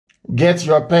Get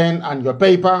your pen and your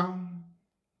paper.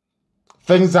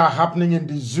 Things are happening in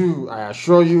the zoo, I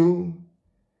assure you.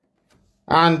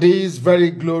 And this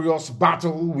very glorious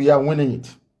battle, we are winning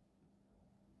it.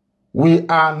 We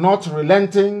are not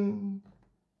relenting.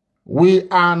 We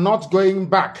are not going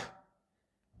back.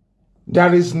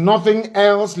 There is nothing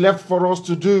else left for us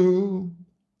to do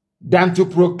than to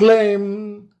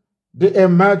proclaim the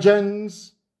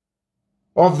emergence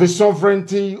of the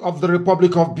sovereignty of the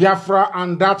Republic of Biafra,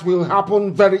 and that will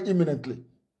happen very imminently.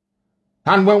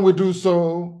 And when we do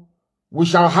so, we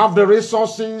shall have the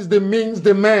resources, the means,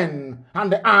 the men,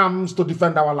 and the arms to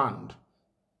defend our land.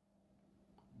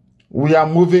 We are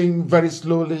moving very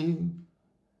slowly,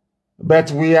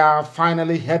 but we are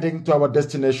finally heading to our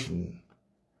destination.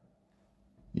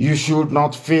 You should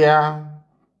not fear.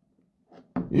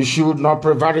 You should not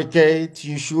prevaricate.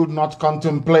 You should not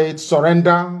contemplate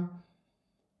surrender.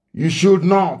 You should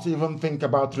not even think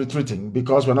about retreating,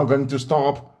 because we're not going to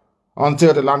stop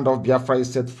until the land of Biafra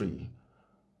is set free.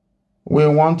 We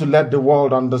want to let the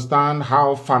world understand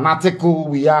how fanatical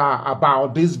we are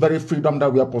about this very freedom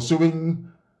that we are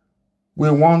pursuing. We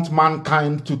want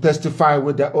mankind to testify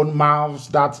with their own mouths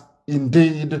that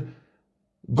indeed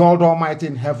God Almighty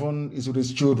in heaven is with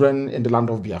his children in the land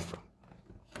of Biafra.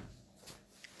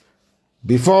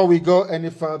 Before we go any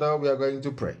further, we are going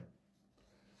to pray.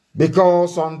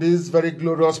 Because on this very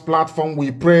glorious platform,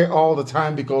 we pray all the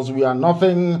time, because we are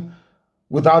nothing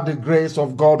without the grace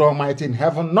of God Almighty in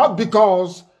heaven. Not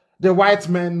because the white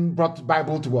men brought the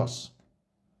Bible to us,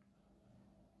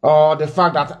 or the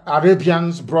fact that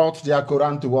Arabians brought their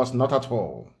Quran to us, not at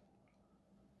all.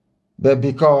 But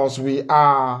because we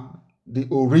are the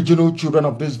original children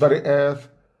of this very earth,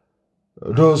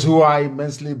 those who are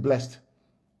immensely blessed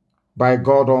by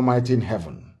God Almighty in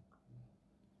heaven.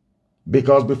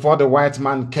 Because before the white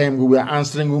man came, we were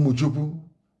answering Umuchupu,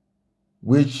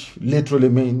 which literally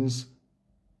means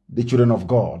the children of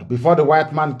God. Before the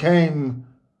white man came,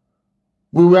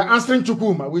 we were answering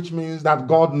Chukuma, which means that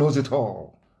God knows it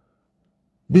all.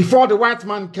 Before the white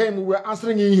man came, we were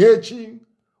answering Ihechi,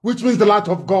 which means the light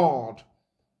of God.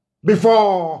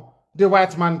 Before the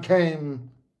white man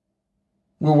came,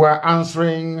 we were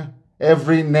answering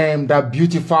every name that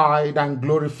beautified and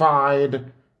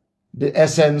glorified the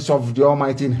essence of the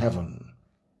Almighty in heaven.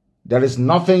 There is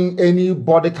nothing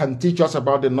anybody can teach us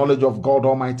about the knowledge of God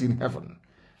Almighty in heaven.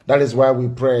 That is why we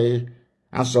pray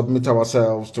and submit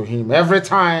ourselves to him every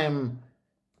time.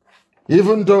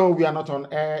 Even though we are not on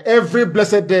air, every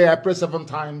blessed day I pray 7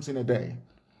 times in a day.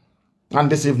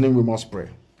 And this evening we must pray.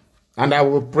 And I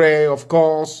will pray, of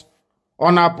course,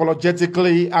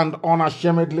 unapologetically and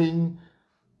unashamedly,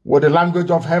 with the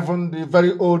language of heaven, the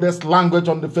very oldest language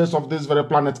on the face of this very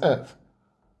planet Earth.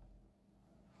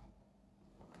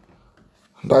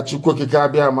 That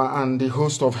Chukwokikabiama and the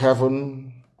host of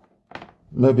heaven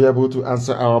may be able to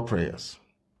answer our prayers.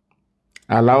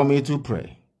 Allow me to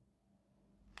pray.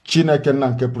 Chineke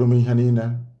nanke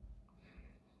prumihanina.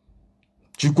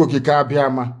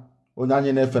 Chukwokikabiama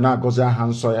onye na-efe na-agọzi aha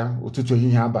nsọ ya ụtụtụ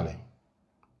ehihie abalị.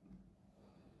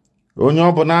 Onye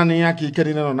ọ bụ naanị ya ka ike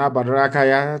niile nọ n'abalị aka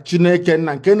ya, Chineke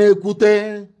nna nke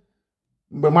na-ekwute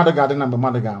mgbe mmadụ ga-adị na mgbe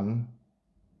mmadụ ga-anwụ.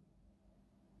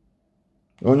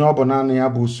 Onye ọ bụ naanị ya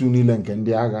bụ usu niile nke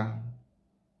ndị agha,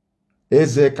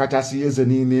 eze kachasị eze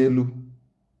niile elu,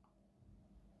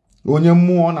 onye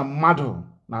mmụọ na mmadụ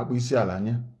na-akpụ isi ala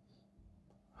nye.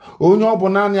 Onye ọ bụ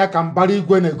naanị ya ka mbara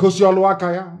igwe na-egosi ọlụ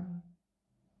aka ya.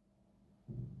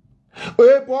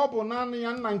 Ebe ọ bụ naanị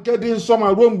ya nna nke dị nsọ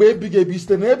ma ruo mgbe ebighị ebi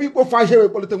site n'ebe ikpofu ahịa wee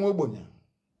kpọlite nwa ogbenye.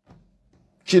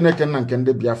 Chineke nna nke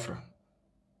ndị Biafra.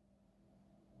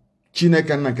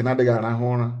 Chineke nna nke na-adịghị arahụ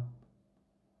ụra.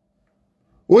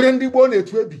 Onye ndị Igbo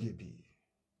na-etu ebighị ebi.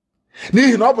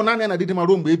 N'ihi na ọ bụ naanị ya na-adịdị ma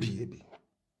ruo mgbe ebighị ebi.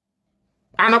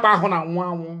 Anakpa ahụ na nwa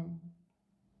anwụ.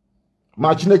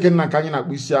 Ma Chineke nna nke anyị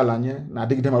na-akpụ isi ala nye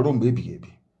na-adịgide ma ruo mgbe ebighị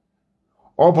ebi.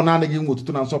 Ọ bụ naanị gị nwe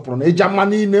otuto na nsọpụrụ na ịja mma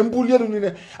niile, mbuli elu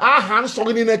niile, aha nsọ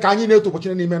gị niile ka anyị na-eto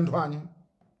ụbọchị n'ime ndụ anyị.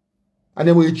 Anyị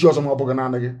enweghị chi ọzọ ma ọ bụghị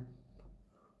naanị gị.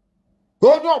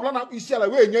 Onye ọbụla na-akpụ isi ala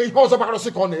wee nye ihe ọzọ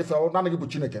bakarịsị ka ọ na-efe, naanị gị bụ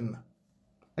Chineke nna.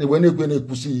 Anyị wee na-ekwe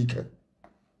na-ekwusi ike.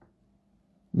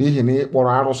 N'ihi na ị kpọrọ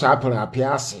arụsị apịrị apị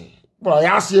asị, kpọrọ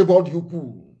ya asị ebe ọ dị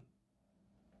ukwuu.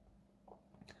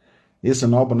 Isi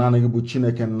na ọ bụ naanị gị bụ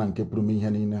Chineke nna nke pụrụ ihe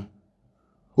niile.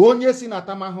 Onye si na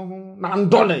atamahụhụ na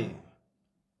ndọlị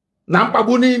na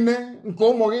mkpagbu niile nke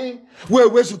ụmụ gị wee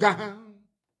wezuga ha,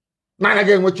 naanị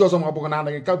gị enwechi ọzọ ma ọ bụghị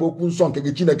naanị gị, ka bụ okwu nsọ nke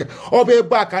gị Chineke. Ọ bụ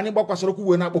ebe a ka anyị gbakwasịrị okwu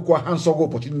wee na-akpọkwa ha nsọ gị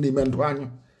ụbọchị n'ime ndụ anyị.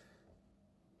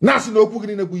 Na-asị na okwu gị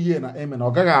niile bụ ihe na eme na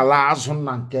ọ gaghị ala azụ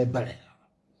nna nke ebere.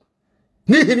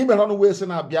 N'ihi na imere ọnụ wee sị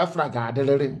na Biafra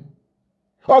ga-adịrịrị.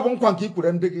 ọ bụ nkwa nke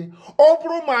ikwere ndị gị ọ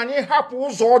bụrụ ma anyị hapụ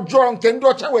ụzọ ọjọọ nke ndị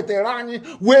ọcha wetara anyị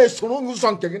wee soro ụzọ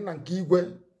nke gị na nke igwe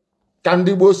ka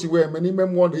ndị Igbo si wee mee n'ime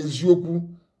mmụọ na eziokwu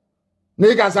na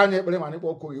ị ga-aza anyị ekpere ma anyị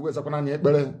kpọọ oku gị wezakwana anyị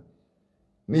ekpere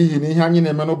n'ihi na ihe anyị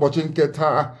na-eme n'ụbọchị nke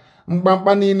taa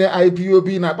mkpamkpa niile IPOB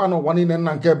na-akpa n'ụwa niile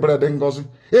nna nke ebere dị ngọzi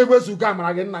ewezuga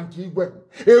amara gị nna nke igwe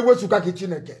ewezuga gị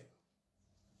Chineke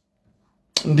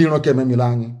ndị iro ka ememila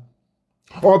anyị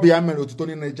ọ bụ ya mere otuto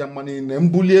niile ija mma niile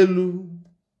mbuli elu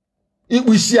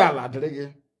ikpu isi ala dịrị gị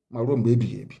ma ruo mgbe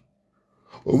ebighị ebi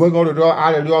onweghị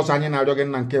arịrịọ ọzọ anyị na-arịọ gị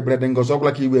nna nke ebere dị ngọzi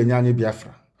ọbụla ka iwe nye anyị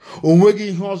Biafra onweghị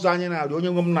ihe ọzọ anyị na-arịọ onye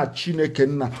nwe m na Chineke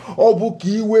nna ọ bụ ka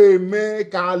iwe mee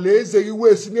ka alaeze gị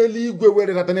wee si n'eluigwe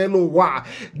were nata n'elu ụwa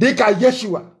dịka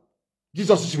Yeshua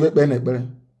Jizọs si wee kpee n'ekpere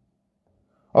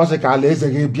ọ sị ka alaeze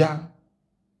gị bịa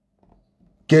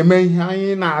ka eme ihe anyị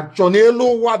na-achọ n'elu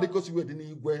ụwa dịka o si wee dị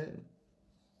n'igwe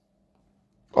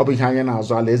ọ bụ ihe anyị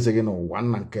na-azọ alaeze gị n'ụwa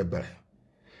nna nke ebere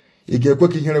ị ga-ekwe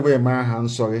ka ihere wee mee aha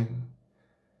nsọ gị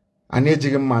anyị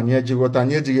ejighị mma anyị ejighị ụta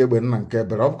anyị ejighị egbe nna nke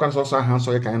ebere ọ bụkwa nsọsọ aha nsọ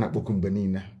gị ka anyị na-akpọku mgbe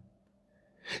niile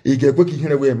ị ga-ekwe ka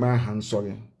ihere wee mee aha nsọ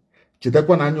gị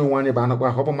chetakwa na anyị onwe anyị bụ anụkwa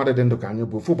ahụ ọ bụ mmadụ dị ndụ ka anyị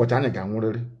bụ ofu ụbọchị anyị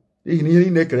ga-anwụrịrị n'ihi na ihe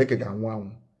niile ekere eke ga-anwụ anwụ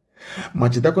ma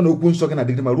chetakwa na okwu nsọ gị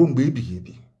na-adịgide ma ruo mgbe ebighị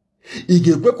ebi ị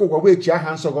ga-ekwe ka ụwa wee chi aha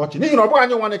nsọ gị ọchị n'ihi na ọ bụghị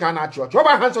anyị onwe anyị ka a na-achị ọchị ọ bụ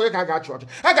aha nsọ gị ka a ga-achị ọchị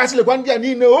a ga-asịlekwa ndị a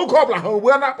niile oge ọ bụla ha ugbu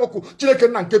a na-akpọku Chineke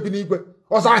nna nke bi n'igwe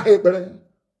ọzọ aha ekpere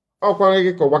ọkwara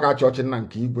gị ka ụwa ga-achị ọchị nna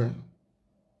nke igwe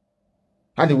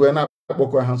anyị wee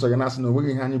na-akpọkọ aha nsọ gị na-asị na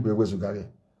onweghị ihe anyị bụ ewezuga gị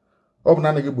ọ bụ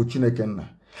naanị gị bụ Chineke nna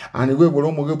anyị wee were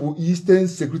ụmụ gị bụ Eastern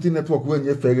Security Network wee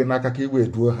nyefee gị n'aka ka i wee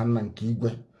duo ha nna nke igwe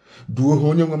duo ha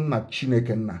onye nwe m na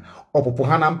Chineke nna ọpụpụ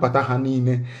ha na mpata ha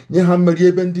niile nye ha mmeri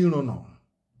ebe ndị iro nọ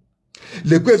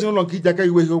lekwa ezinụlọ nke iji aka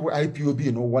iwe ihe bụ IPOB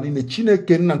n'ụwa niile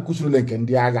Chineke nna nke usoro nke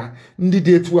ndị agha ndị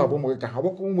dị etu abụ ụmụ gị ka ha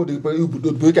gbakọ ụmụ dị obodo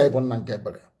ka ịbụ nna nke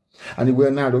ebere anyị wee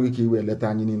na-arịọ gị ka i wee leta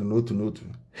anyị niile n'otu n'otu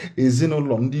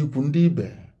ezinụlọ ndị ikwu ndị ibe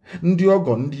ndị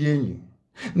ọgọ ndị enyi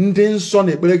ndị nsọ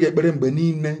na-ekpere gị ekpere mgbe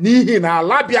niile n'ihi na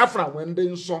ala Biafra nwee ndị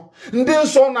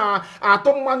nsọ na-atụ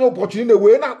mmanya ụbọchị niile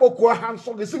wee na-akpọkuo ha nsọ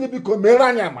gị sị gị biko mere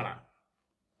anyị amara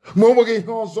ma o nweghị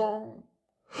ihe ọzọ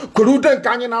kwere ude nke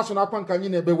anyị na-asụ n'akwa nke anyị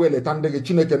na-ebe wee leta ndị gị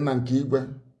Chineke nna nke igwe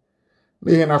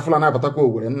n'ihi na Fulani abatakwa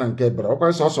Owere nna nke ebere ọkwa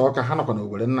sọsọ ọka ha nọkwa na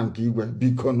Owere nna nke igwe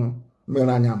biko nụ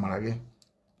mere anyị amara gị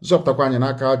zọpụtakwa anyị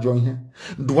n'aka ajọ ihe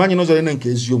duwa anyị n'ụzọ niile nke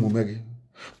ezi omume gị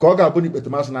ka ọ ga-abụ n'ikpete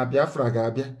masị na Biafra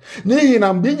ga-abịa n'ihi na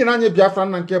mgbe ị nyere anyị Biafra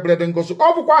nna nke ebere dị ngọzi ọ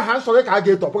bụkwa aha nsọ gị ka a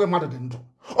ga-eto ọbụghị mmadụ dị ndụ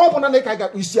ọ bụ naanị ka anyị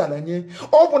ga-akpụ isi ala nye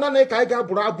ọ bụ naanị ka anyị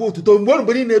ga-abụrụ abụ otuto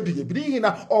mgbe niile ebighị ebi n'ihi na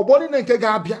ọgbọ niile nke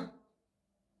ga-abịa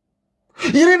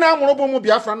iri na-amụrụ bụ ụmụ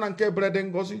Biafra nna nke ebere dị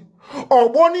ngọzi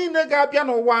ọgbọ niile ga-abịa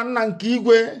n'ụwa nna nke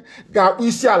igwe ga-akpụ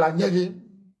isi ala nye gị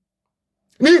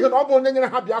n'ihi na ọ bụ onye nyere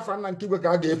ha Biafra nna nke igwe ka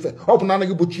a ga-efe ọ bụ naanị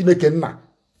gị bụ Chineke nna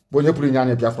bụ onye pụrụ inye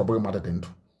anyị Biafra bụghị mmadụ dị ndụ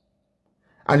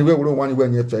anyị wee were onwe anyị wee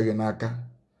nyefee gị n'aka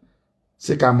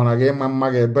sị ka amara gị ịma mma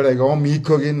gị ebere gị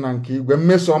ọmịiko gị nna nke igwe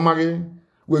mmeso ọma gị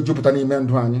wee jupụta n'ime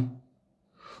ndụ anyị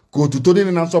ka otuto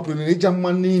niile na nsọpụrụ niile ija mma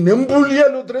niile mbuli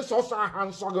elu dịrị sọsọ aha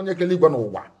nsọ gị onye kele igwe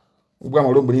n'ụwa ugbu a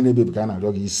mara mgbe niile ebebi ka a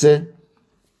na-arịọ gị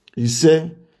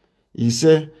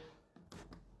ise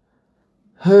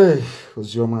hey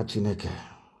oziọma Chineke.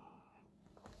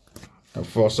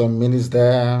 For some minutes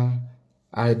there,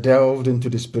 I delved into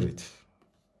the spirit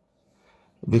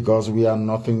because we are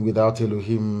nothing without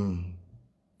Elohim,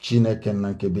 Chineke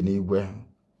nke bi n'igwe.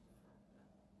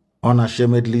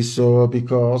 Unashamedly so,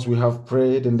 because we have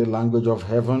prayed in the language of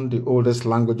heaven, the oldest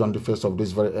language on the face of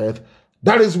this very earth.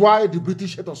 That is why the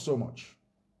British hate us so much.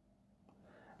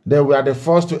 They were the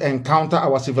first to encounter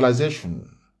our civilization.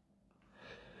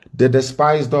 They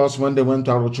despised us when they went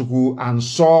to Arochukwu and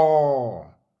saw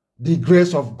the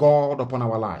grace of God upon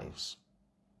our lives.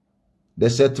 They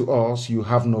said to us, you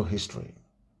have no history.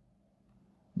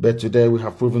 But today we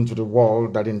have proven to the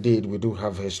world that indeed we do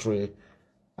have history.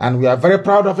 And we are very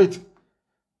proud of it.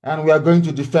 And we are going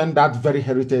to defend that very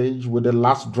heritage with the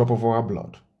last drop of our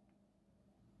blood.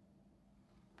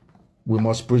 We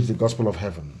must preach the gospel of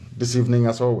heaven this evening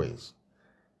as always,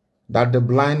 that the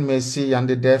blind may see and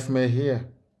the deaf may hear,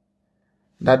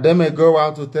 that they may go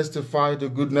out to testify the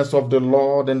goodness of the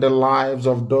Lord in the lives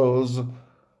of those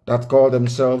that call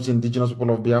themselves indigenous people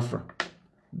of Biafra.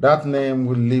 That name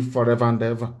will live forever and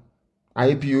ever.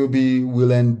 IPOB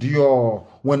will endure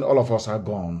when all of us are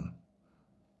gone.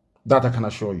 That I can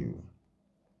assure you.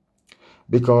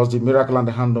 Because the miracle and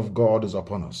the hand of God is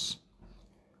upon us.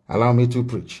 Allow me to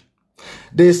preach.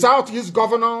 The Southeast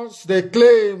governors, they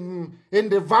claim in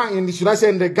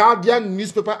the Guardian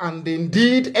newspaper and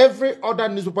indeed every other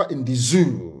newspaper in the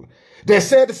zoo, they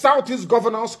said Southeast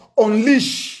governors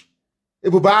unleash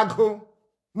Ebubeagu,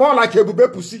 more like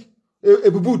Ebubepusi,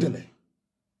 Ebubudele,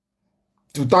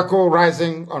 to tackle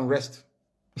rising unrest.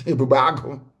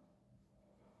 Ebubeagu.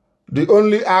 The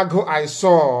only Agu I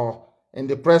saw in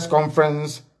the press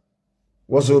conference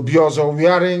was Obiozo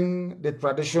wearing the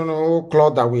traditional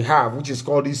cloth that we have, which is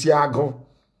called Isiago.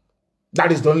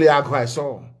 That is the only Agu I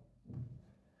saw.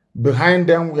 Behind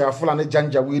them, we are Fulani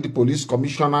Janjaweed Police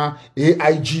Commissioner,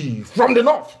 AIG, from the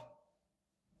north.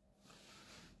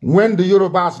 When the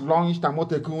Yorubas launched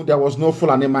Amotekun, there was no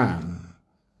Fulani man.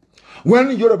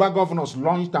 When Yoruba governors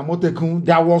launched Amotekun,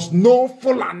 there was no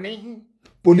Fulani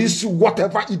police,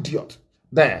 whatever idiot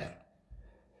there.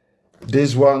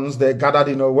 These ones, they gathered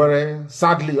in Owerri,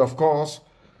 sadly, of course,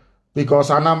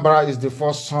 because Anambra is the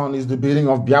first son, is the beginning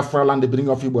of Biafra land, the beginning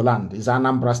of Igbo land, is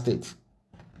Anambra state.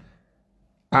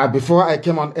 Before I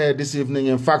came on air this evening,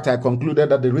 in fact, I concluded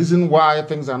that the reason why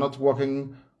things are not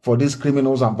working for these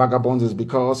criminals and vagabonds is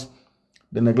because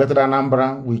they neglected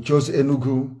Anambra, we chose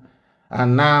Enugu,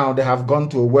 and now they have gone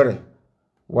to Owerri.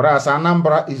 Whereas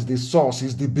Anambra is the source,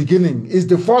 is the beginning, is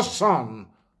the first son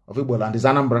of Igbo land, is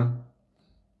Anambra.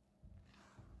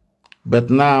 But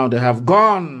now they have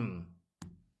gone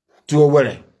to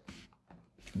Owerri.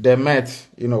 They met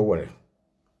in Owerri.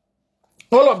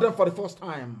 All of them for the first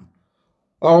time.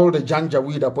 All the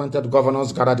Janjaweed appointed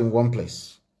governors gathered in one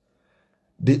place.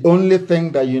 The only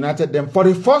thing that united them for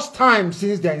the first time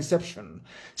since their inception,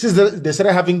 since they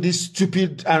started having this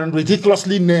stupid and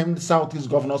ridiculously named Southeast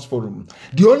Governors Forum,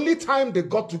 the only time they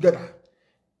got together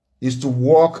is to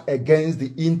work against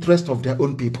the interest of their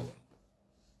own people.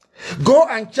 Go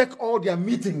and check all their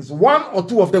meetings. One or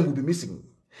two of them will be missing.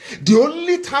 The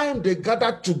only time they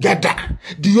gathered together,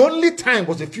 the only time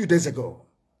was a few days ago.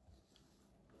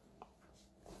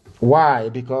 Why?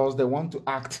 Because they want to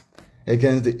act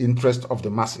against the interest of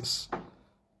the masses.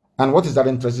 And what is that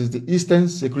interest? Is the Eastern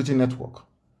Security Network.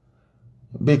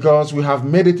 Because we have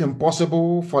made it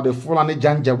impossible for the Fulani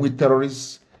Janjaweed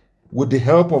terrorists, with the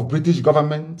help of British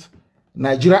government,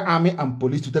 Nigeria Army and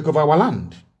police, to take over our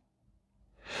land.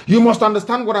 You must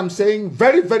understand what I'm saying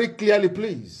very, very clearly,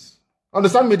 please.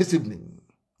 Understand me this evening.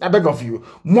 I beg of you.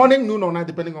 Morning, noon, or night,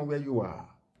 depending on where you are.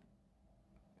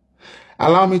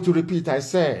 Allow me to repeat, I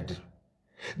said,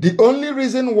 the only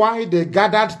reason why they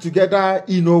gathered together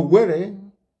in Owerri,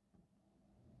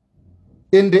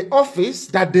 in the office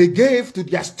that they gave to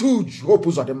their stooge,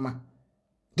 Opus Odema,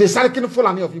 the Sarkin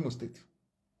Fulani of Imo State,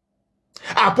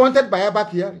 appointed by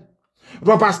Ebubeagu,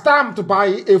 rubber stamped by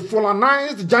a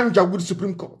Fulanized Janjaweed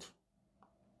Supreme Court,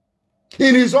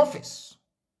 in his office.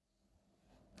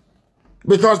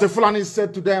 Because the Fulani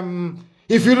said to them,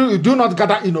 if you do not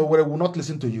gather in Owerri, we will not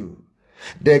listen to you.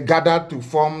 They gathered to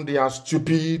form their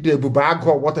stupid Ebubeagu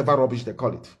or whatever rubbish they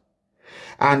call it.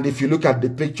 And if you look at the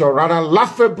picture rather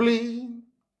laughably,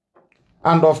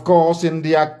 and of course in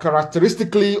their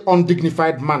characteristically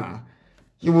undignified manner,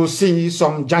 you will see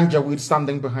some Janjaweed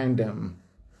standing behind them.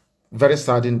 Very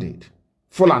sad indeed.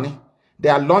 Fulani, they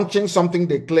are launching something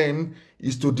they claim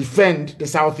is to defend the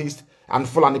Southeast, and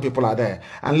Fulani people are there.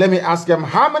 And let me ask them,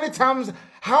 how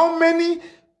many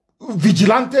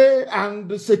vigilante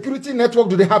and security network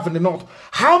do they have in the north?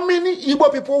 How many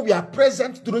Igbo people were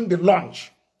present during the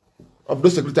launch of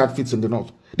those security outfits in the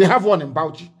north? They have one in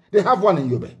Bauchi. They have one in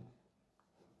Yobe.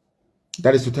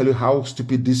 That is to tell you how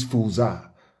stupid these fools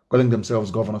are, calling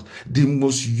themselves governors. The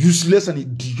most useless and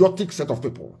idiotic set of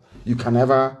people you can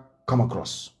ever come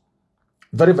across.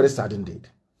 Very, very sad indeed.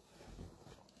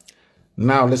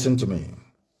 Now listen to me.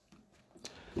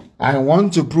 I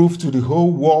want to prove to the whole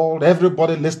world,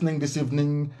 everybody listening this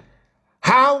evening,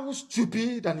 how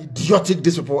stupid and idiotic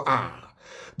these people are.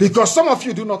 Because some of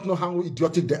you do not know how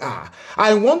idiotic they are.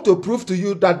 I want to prove to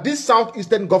you that these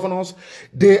Southeastern governors,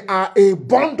 they are a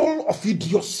bundle of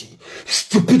idiocy,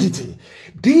 stupidity.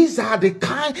 These are the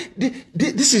kind,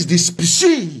 this is the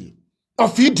species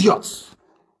of idiots.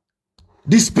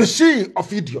 The species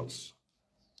of idiots.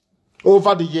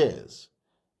 Over the years,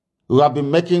 who have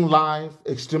been making life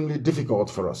extremely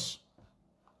difficult for us.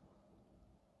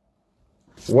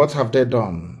 What have they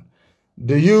done?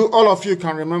 All of you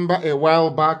can remember a while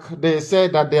back, they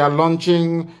said that they are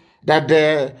launching,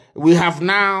 that we have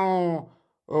now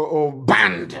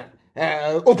banned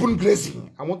open grazing.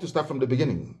 I want to start from the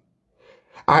beginning.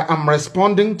 I am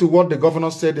responding to what the governor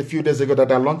said a few days ago, that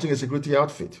they are launching a security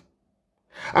outfit.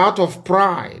 Out of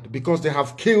pride, because they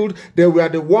have killed, they were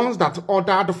the ones that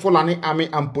ordered Fulani Army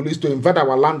and police to invade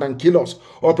our land and kill us.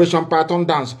 Operation Python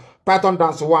Dance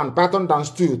 1, Python Dance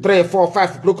 2, 3, 4,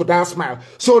 5, Crocodile Smile.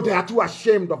 So they are too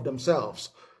ashamed of themselves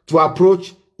to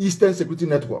approach Eastern Security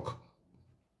Network,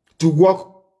 to work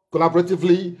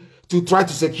collaboratively to try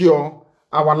to secure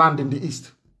our land in the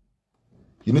east.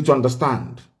 You need to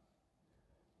understand.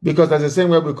 Because that's the same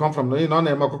way we come from. They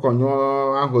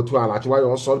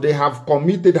have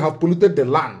committed, they have polluted the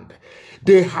land.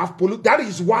 They have polluted. That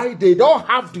is why they don't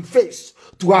have the face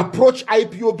to approach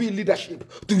IPOB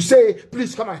leadership to say,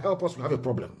 please come and help us, we have a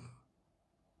problem.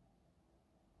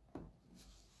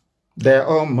 They're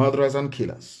all murderers and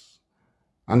killers.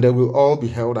 And they will all be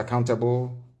held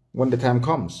accountable when the time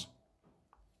comes.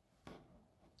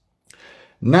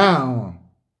 Now,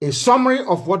 a summary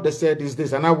of what they said is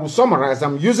this, and I will summarize.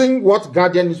 I'm using what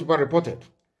Guardian newspaper reported.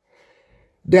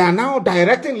 They are now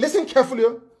directing, listen carefully,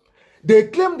 they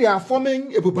claim they are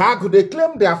forming Ebubeagu, they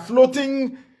claim they are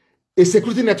floating a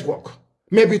security network,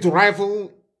 maybe to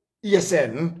rival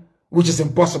ESN, which is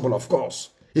impossible, of course.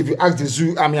 If you ask the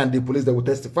zoo, army, and the police, they will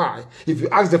testify. If you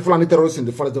ask the Fulani terrorists in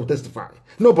the forest, they will testify.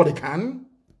 Nobody can.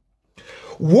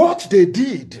 What they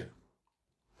did,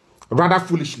 rather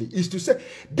foolishly, is to say,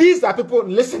 these are people,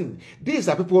 listen, these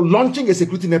are people launching a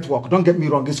security network. Don't get me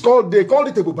wrong. They called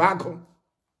it Ebubeagu.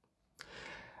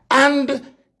 And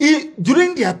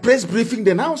during their press briefing,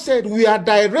 they now said, we are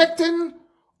directing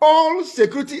all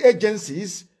security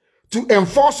agencies to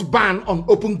enforce ban on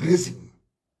open grazing.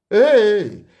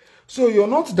 Hey, so you're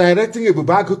not directing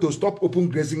Ebubeagu to stop open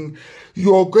grazing.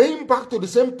 You're going back to the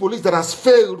same police that has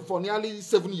failed for nearly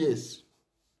 7 years.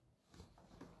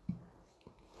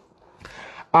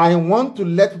 I want to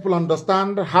let people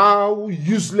understand how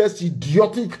useless,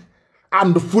 idiotic,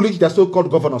 and foolish the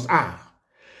so-called governors are.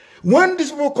 When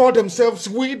these people call themselves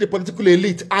we, the political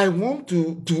elite, I want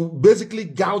to basically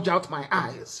gouge out my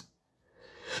eyes.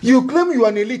 You claim you are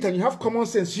an elite and you have common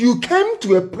sense. You came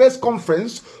to a press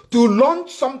conference to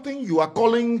launch something you are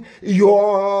calling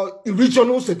your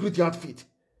regional security outfit.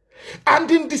 And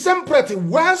in the same breath,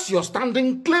 whilst you're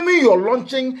standing, claiming you're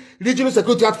launching regional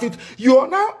security outfit, you are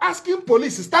now asking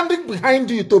police standing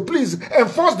behind you to please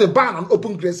enforce the ban on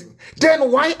open grazing.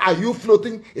 Then why are you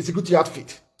floating a security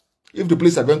outfit? If the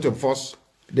police are going to enforce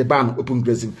the ban on open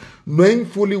grazing, knowing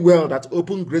fully well that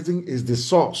open grazing is the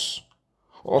source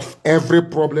of every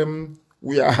problem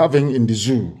we are having in the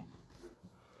zoo.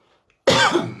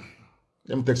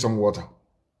 Let me take some water.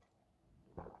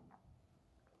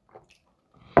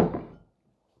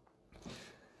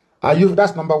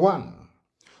 That's number one.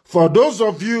 For those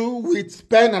of you with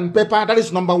pen and paper, that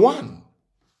is number one.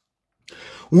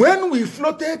 When we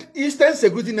floated Eastern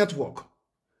Security Network,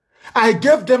 I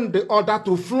gave them the order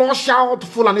to flush out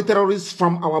Fulani terrorists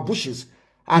from our bushes,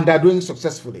 and they're doing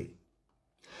successfully.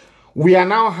 We are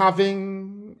now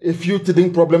having a few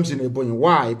teething problems in Ebonyi.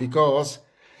 Why? Because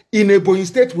in Ebonyi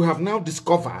State, we have now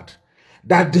discovered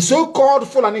that the so-called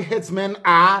Fulani headsmen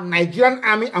are Nigerian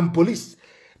army and police.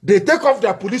 They take off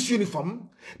their police uniform,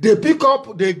 they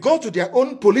go to their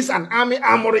own police and army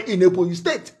armory in Ebonyi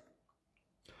State.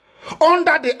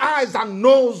 Under the eyes and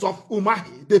nose of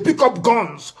Umahi, they pick up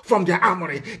guns from their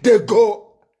armory. They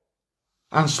go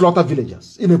and slaughter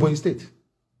villagers in Ebonyi State.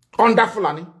 Under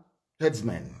Fulani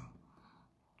headsmen.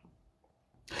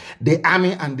 The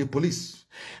army and the police.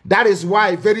 That is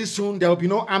why very soon there will be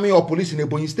no army or police in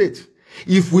Ebonyi State.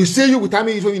 If we see you with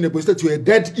army in Ebonyi State, you're a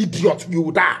dead idiot, you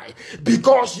will die.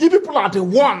 Because you people are the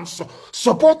ones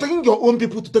supporting your own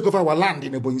people to take over our land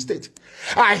in Ebonyi State.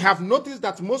 I have noticed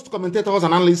that most commentators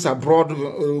and analysts abroad,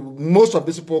 most of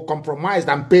these people compromised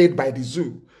and paid by the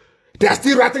zoo. They are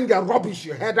still writing their rubbish,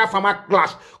 you heard that farmer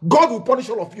clash. God will punish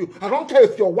all of you. I don't care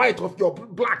if you're white or if you're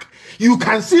black. You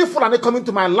can see Fulani coming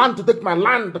to my land to take my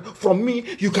land from me.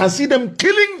 You can see them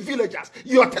killing villagers.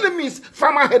 You are telling me it's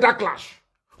farmer header clash.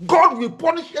 God will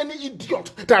punish any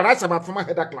idiot that writes about farmer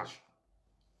header clash.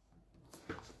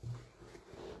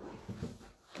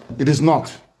 It is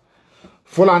not.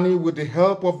 Fulani, with the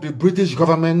help of the British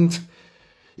government,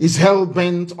 is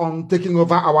hell-bent on taking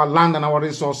over our land and our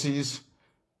resources,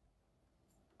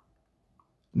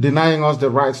 denying us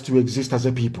the right to exist as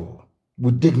a people,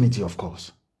 with dignity, of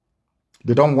course.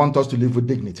 They don't want us to live with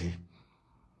dignity.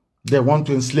 They want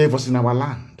to enslave us in our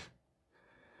land.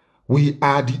 We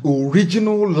are the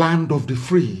original land of the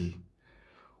free.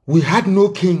 We had no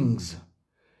kings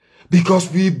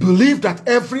because we believe that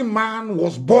every man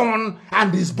was born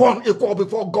and is born equal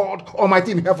before God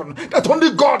Almighty in heaven. That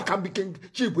only God can be king,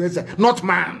 not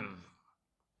man.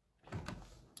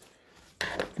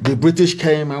 The British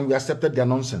came and we accepted their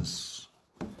nonsense.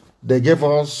 They gave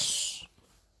us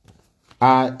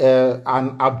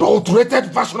an adulterated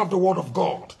version of the word of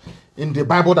God in the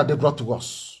Bible that they brought to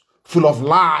us, full of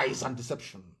lies and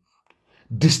deception,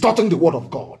 distorting the word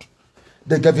of God.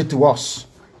 They gave it to us,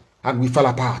 and we fell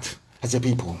apart as a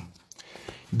people.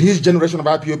 This generation of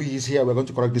IPOB is here. We're going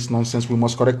to correct this nonsense. We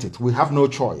must correct it. We have no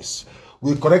choice.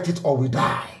 We correct it or we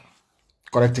die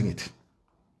correcting it.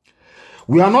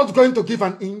 We are not going to give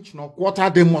an inch nor quarter.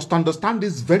 They must understand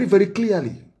this very, very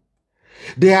clearly.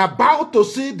 They are about to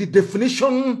see the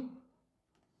definition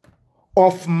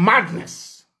of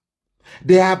madness.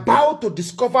 They are about to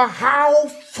discover how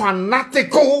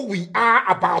fanatical we are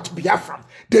about Biafra.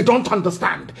 They don't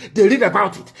understand. They read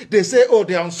about it. They say, oh,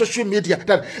 they're on social media.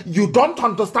 That you don't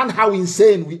understand how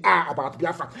insane we are about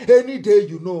Biafra. Any day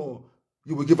you know,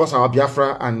 you will give us our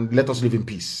Biafra and let us live in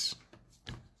peace.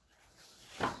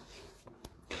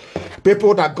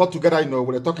 People that got together, you know,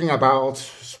 were talking about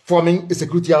forming a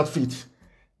security outfit.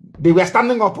 They were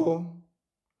standing up, oh,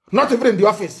 not even in the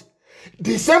office.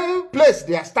 The same place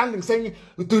they are standing saying,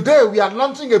 today we are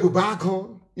launching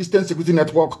Ebubeagu, Eastern Security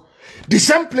Network. The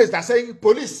same place they're saying,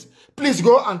 police, please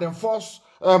go and enforce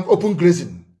open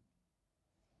grazing.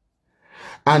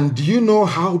 And do you know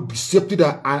how deceptive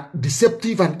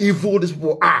and evil these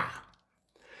people are?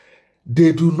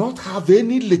 They do not have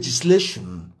any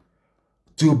legislation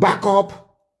to back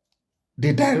up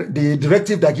the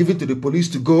directive they're giving to the police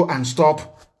to go and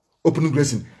stop open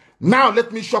grazing. Now,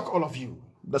 let me shock all of you.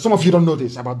 Some of you don't know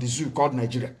this about the zoo called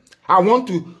Nigeria. I want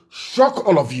to shock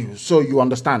all of you so you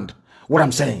understand what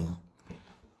I'm saying.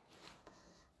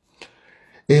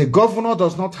 A governor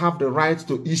does not have the right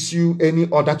to issue any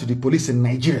order to the police in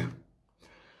Nigeria.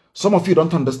 Some of you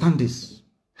don't understand this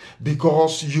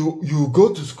because you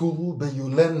go to school, but you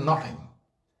learn nothing.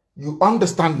 You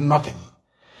understand nothing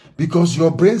because your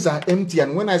brains are empty.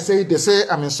 And when I say, they say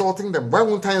I'm insulting them, why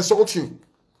won't I insult you?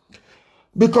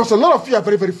 Because a lot of you are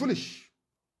very, very foolish.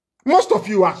 Most of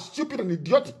you are stupid and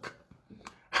idiotic.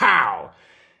 How?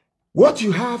 What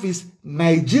you have is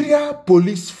Nigeria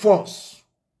Police Force,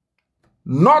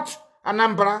 not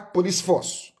Anambra Police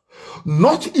Force,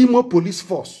 not Imo Police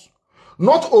Force,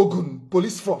 not Ogun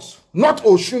Police Force, not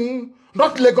Oshun,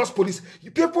 not Lagos Police.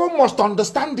 People must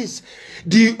understand this.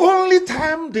 The only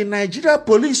time the Nigeria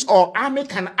Police or Army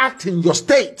can act in your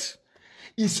state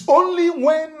is only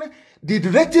when the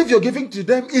directive you're giving to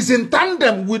them is in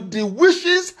tandem with the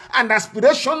wishes and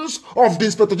aspirations of the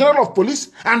Inspector General of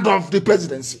Police and of the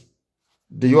presidency.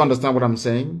 Do you understand what I'm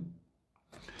saying?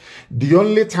 The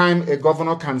only time a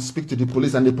governor can speak to the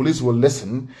police and the police will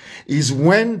listen is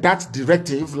when that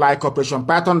directive, like Operation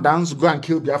Python Dance, go and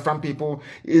kill Biafran people,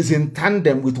 is in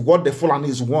tandem with what the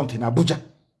Fulanis want in Abuja.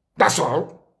 That's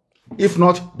all. If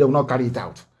not, they will not carry it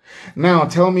out. Now,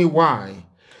 tell me why.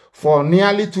 For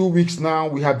nearly 2 weeks now,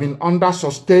 we have been under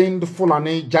sustained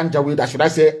Fulani Janjaweed, or should I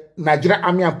say, Nigerian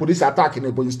Army and Police attack in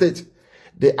Ebonyi State.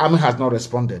 The army has not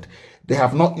responded. They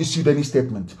have not issued any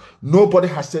statement. Nobody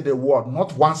has said a word,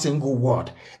 not one single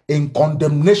word, in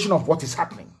condemnation of what is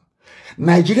happening.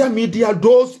 Nigerian media,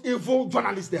 those evil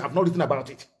journalists, they have not written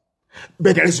about it.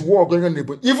 But there is war going on in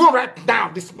Ebonyi. Even right now,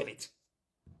 this minute,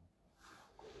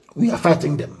 we are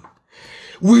fighting them.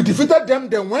 We defeated them.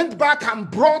 They went back and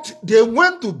they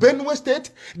went to Benue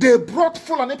State. They brought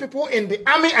Fulani people in the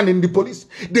army and in the police.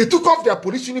 They took off their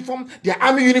police uniform, their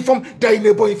army uniform. They're in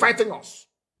Ebonyi fighting us.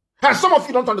 And some of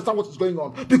you don't understand what is going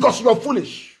on because you're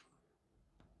foolish.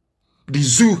 The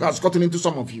zoo has gotten into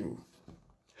some of you.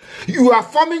 You are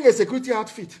forming a security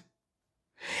outfit.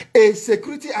 A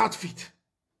security outfit.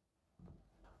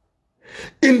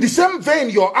 In the same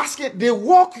vein, you're asking the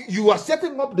work you are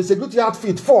setting up the security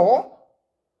outfit for.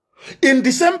 In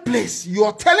the same place, you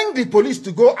are telling the police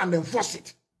to go and enforce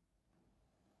it.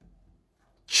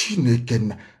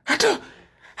 Chineken,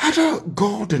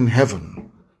 God in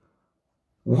heaven,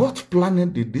 what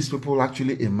planet did these people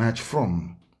actually emerge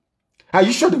from? Are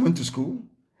you sure they went to school?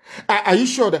 Are you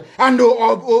sure that? And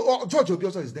George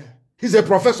Obioso is there. He's a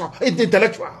professor, an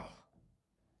intellectual.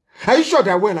 Are you sure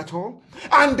they're well at all?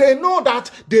 And they know that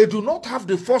they do not have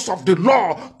the force of the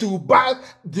law to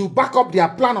back up their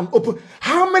plan on open.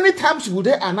 How many times will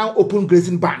they announce open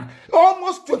grazing ban?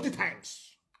 Almost 20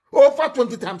 times. Over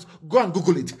 20 times. Go and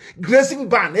Google it. Grazing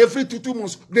ban. Every 2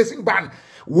 months, grazing ban.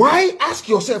 Why? Ask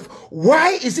yourself,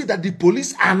 why is it that the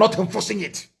police are not enforcing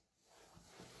it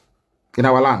in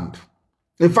our land?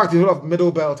 In fact, in the whole of the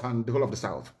Middle Belt and the whole of the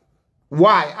South.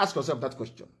 Why? Ask yourself that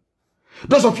question.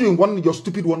 Those of you in your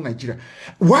stupid one Nigeria,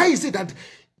 why is it that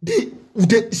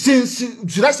since,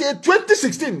 should I say,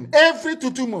 2016, every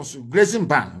 2 months, grazing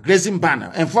ban,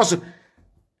 enforce it.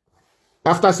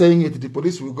 After saying it, the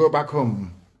police will go back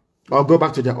home or go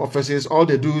back to their offices. All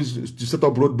they do is to set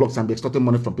up roadblocks and be extorting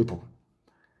money from people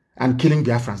and killing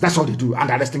Biafrans. That's all they do, and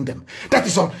arresting them. That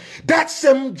is all. That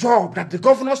same job that the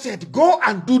governor said, go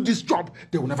and do this job,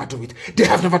 they will never do it. They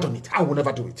have never done it. I will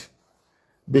never do it.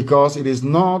 Because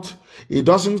it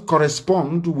doesn't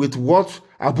correspond with what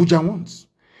Abuja wants.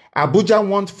 Abuja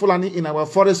wants Fulani in our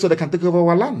forest so they can take over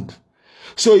our land.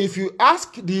 So if you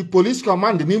ask the police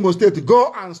command in Imo State to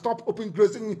go and stop open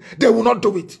grazing, they will not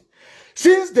do it.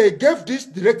 Since they gave this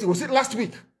directive, was it last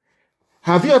week?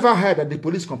 Have you ever heard that the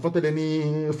police confronted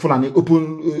any Fulani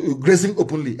grazing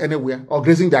openly anywhere, or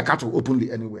grazing their cattle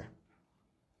openly anywhere?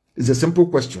 It's a simple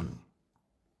question.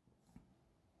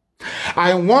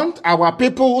 I want our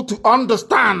people to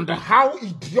understand how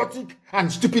idiotic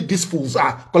and stupid these fools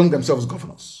are calling themselves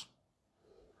governors.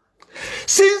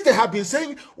 Since they have been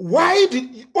saying, why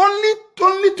did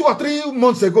only 2 or 3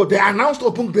 months ago they announced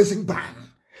open grazing ban?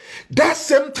 That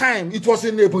same time, it was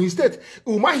in Ebonyi State.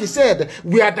 Umahi said,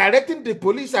 we are directing the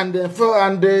police and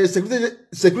the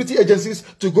security agencies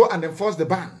to go and enforce the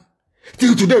ban.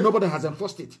 Till today, nobody has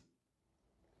enforced it.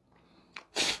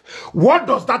 What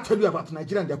does that tell you about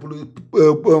Nigeria and their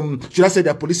should I say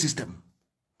their police system?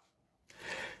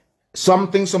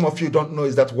 Something some of you don't know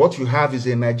is that what you have is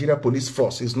a Nigeria police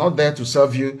force. It's not there to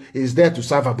serve you, it's there to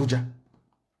serve Abuja.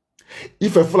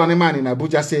 If a Fulani man in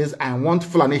Abuja says, I want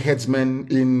Fulani headsmen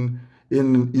in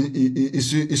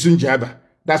Isunjaba,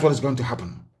 that's what is going to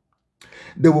happen.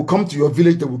 They will come to your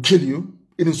village, they will kill you.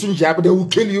 In Isunjaba, they will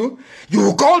kill you. You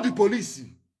will call the police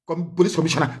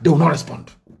commissioner, they will not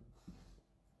respond.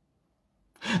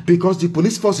 Because the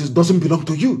police forces doesn't belong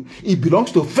to you. It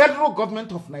belongs to the federal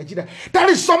government of Nigeria. That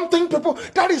is something, people,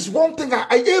 that is one thing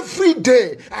every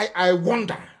day I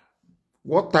wonder.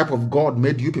 What type of God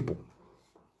made you people?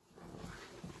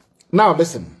 Now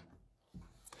listen.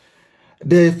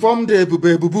 They formed the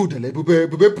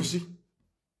Ebubeagu pussy.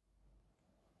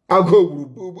 I'll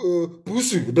go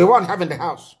pussy, the one having the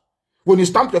house. When you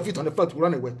stamp your feet on the floor to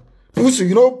run away. Pussy,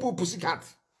 you know, pussy cat.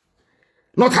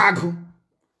 Not Agu.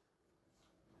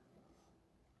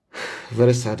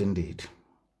 Very sad indeed.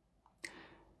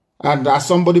 And as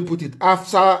somebody put it,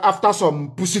 after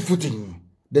some pussyfooting,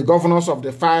 the governors of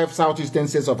the 5 southeastern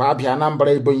states of Abia,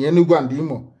 Anambra, Ebonyi, Enugu, and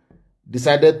Imo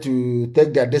decided to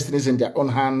take their destinies in their own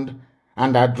hand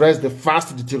and address the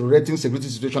fast deteriorating security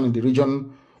situation in the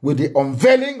region with the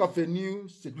unveiling of a new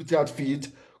security outfit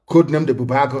codenamed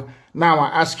Ebubeagu. Now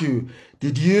I ask you,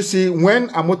 did you see when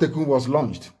Amotekun was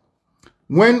launched?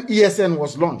 When ESN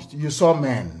was launched, you saw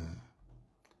men.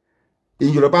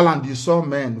 In Yoruba land, you saw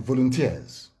men,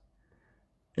 volunteers.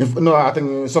 No, I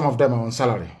think some of them are on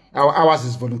salary. Ours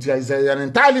is volunteer. It's an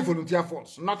entirely volunteer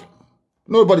force. Nothing.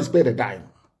 Nobody's paid a dime.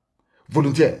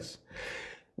 Volunteers.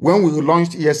 When we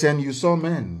launched ESN, you saw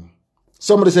men.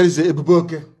 Somebody said it's a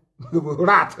Ebubeagu.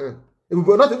 Rat.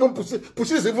 Not even pussy.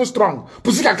 Pussy is even strong.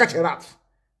 Pussy can catch a rat.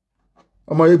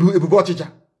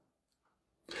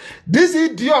 These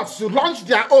idiots who launched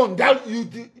their own.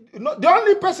 The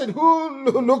only person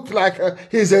who looked like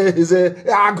he's a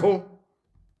Ago,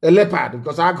 a leopard,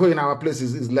 because Ago in our place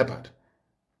is leopard.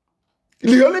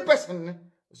 The only person,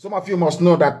 some of you must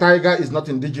know that tiger is not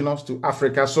indigenous to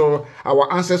Africa, so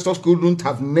our ancestors couldn't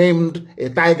have named a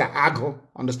tiger Ago.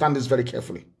 Understand this very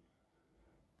carefully.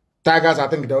 Tigers, I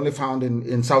think, they're only found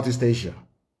in Southeast Asia.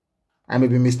 I may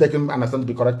be mistaken and I stand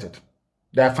to be corrected.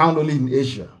 They are found only in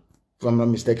Asia, if I'm not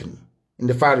mistaken, in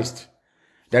the Far East.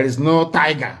 There is no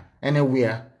tiger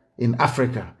anywhere in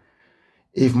Africa,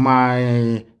 if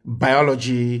my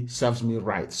biology serves me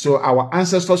right. So our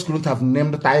ancestors couldn't have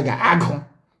named the tiger Ago.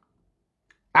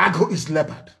 Ago is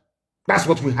leopard. That's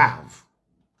what we have,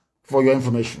 for your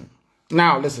information.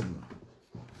 Now listen.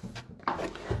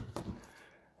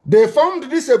 They formed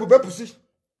this Ebubeagu pussy.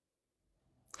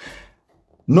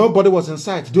 Nobody was in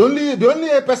sight. The only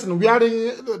person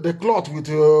wearing the cloth with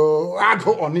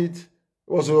Ago on it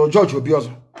was George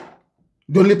Obiozo.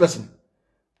 The only person.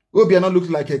 Obiano looked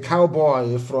like a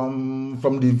cowboy from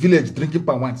the village drinking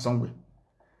palm wine somewhere.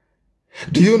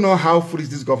 Do you know how foolish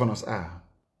these governors are?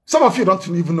 Some of you don't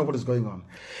even know what is going on.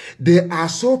 They are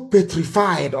so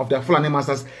petrified of their Fulani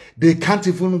masters, they can't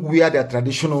even wear their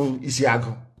traditional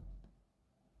Isiago,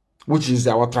 which is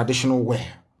our traditional wear.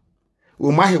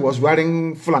 Umahi was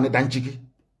wearing Fulani Danjiki.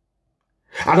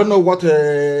 I don't know what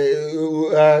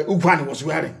Ugwani was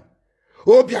wearing.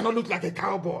 Obiano looked like a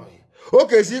cowboy.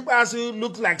 Okay, Zipasi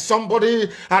looked like somebody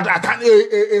had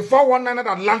a 419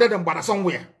 that landed in Bada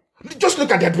somewhere. Just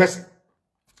look at their dressing.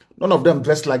 None of them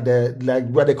dressed like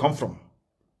where they come from.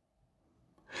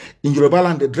 In Yoruba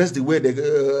land, they dress the way they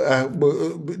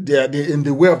in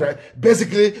the way of that.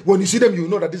 Basically, when you see them, you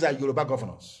know that these are Yoruba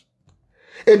governors.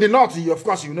 In the north, of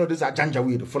course, you know these are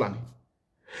Janjaweed, Fulani.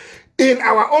 In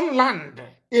our own land,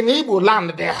 in Igbo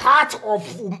land, the heart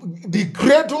of the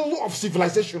cradle of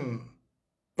civilization,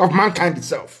 of mankind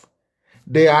itself,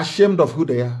 they are ashamed of who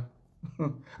they are.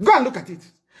 Go and look at it.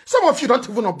 Some of you don't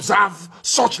even observe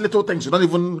such little things. You don't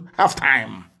even have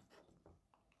time.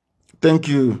 Thank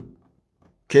you.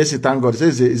 Casey, thank God. It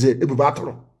says it's a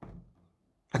Ebubeagu.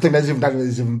 I think that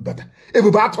is even better.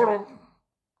 Ebubeagu.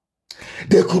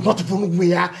 They could not even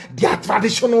wear their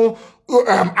traditional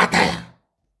attire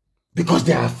because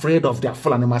they are afraid of their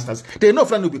Fulani masters. They know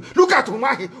Fulani will be. Look at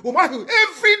Umahi. Umahi,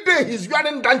 every day he's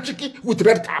wearing danchiki with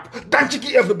red cap.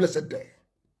 Danchiki every blessed day.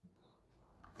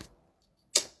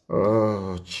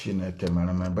 Oh, Chineke,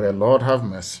 man, but Lord have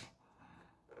mercy.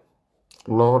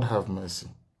 Lord have mercy.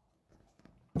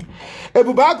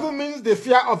 Ebubeagu means the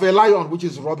fear of a lion, which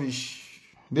is rubbish.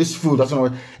 This food doesn't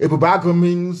know. Ebubeagu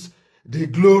means the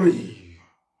glory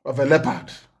of a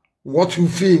leopard. What you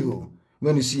feel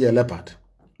when you see a leopard.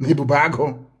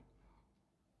 Ebubeagu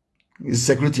is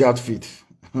security outfit.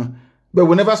 But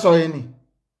we never saw any.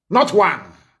 Not one.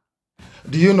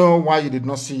 Do you know why you did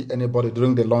not see anybody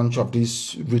during the launch of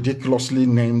this ridiculously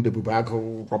named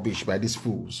Ebubeagu rubbish by these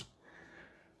fools?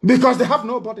 Because they have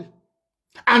nobody.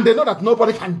 And they know that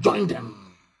nobody can join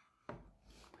them.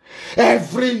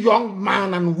 Every young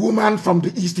man and woman from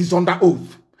the East is under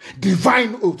oath.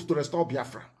 Divine oath to restore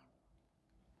Biafra.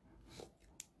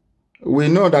 We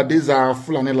know that these are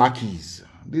Fulani lackeys.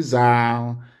 These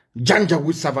are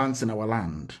Janjaweed servants in our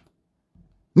land.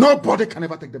 Nobody can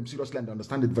ever take them seriously and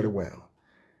understand it very well.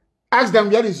 Ask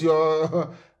them, where is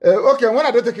your... okay, when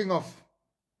are they taking off?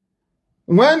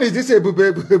 When is this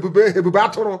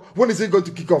Ebubeagu? When is it going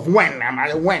to kick off?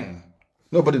 When?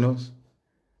 Nobody knows.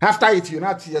 After it,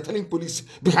 you're telling police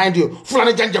behind you,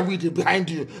 Fulani Janjaweed behind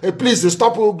you, please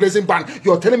stop grazing ban.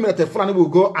 You're telling me that the Fulani will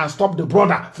go and stop the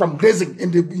brother from grazing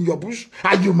in your bush?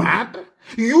 Are you mad?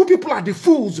 You people are the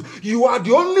fools. You are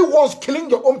the only ones killing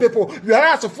your own people.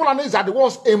 Whereas the Fulanis are the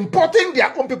ones importing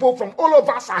their own people from all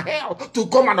over Sahel to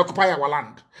come and occupy our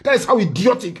land. That is how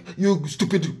idiotic you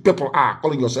stupid people are,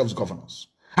 calling yourselves governors.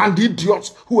 And the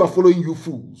idiots who are following you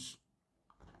fools.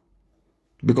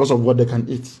 Because of what they can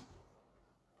eat.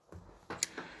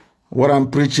 What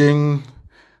I'm preaching,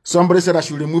 somebody said I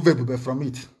should remove Ebube from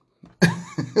it.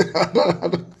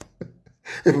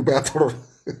 Ebubeagu.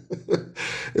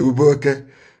 Ebube, okay.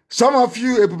 Some of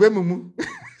you, Ebube Mumu,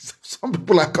 some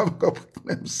people are coming up with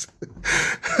names.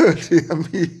 Dear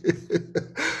me.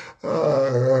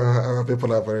 Our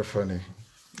people are very funny.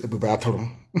 Ebubeagu.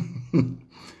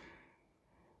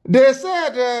 They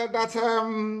said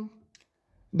that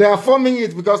they are forming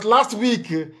it because last week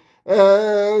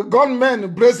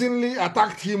gunmen brazenly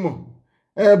attacked him.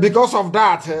 Because of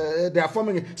that, they are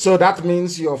forming it. So that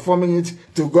means you're forming it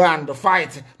to go and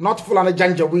fight, not Fulani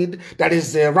Janjaweed that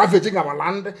is ravaging our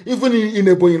land, even in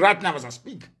Ebonyi right now as I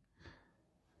speak.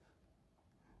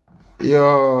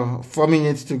 You're forming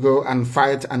it to go and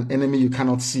fight an enemy you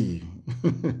cannot see.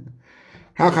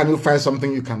 How can you fight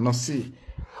something you cannot see?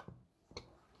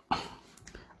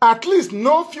 At least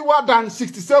no fewer than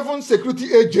 67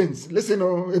 security agents. Listen,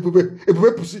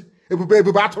 Ebubeagu,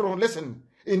 listen.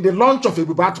 In the launch of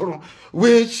Ebubeagu,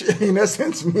 which in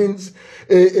essence means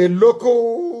a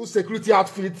local security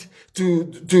outfit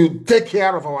to take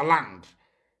care of our land.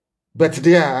 But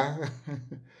they are,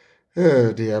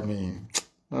 oh dear me,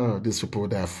 oh, these people,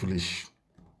 they are foolish.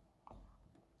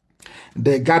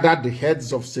 They gathered the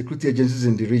heads of security agencies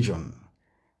in the region,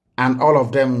 and all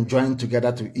of them joined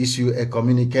together to issue a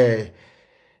communique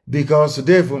because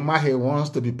Dave Umahi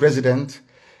wants to be president.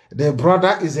 The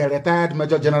brother is a retired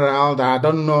major general that I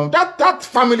don't know. That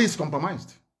family is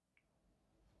compromised.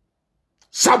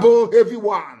 Sabo,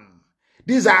 everyone.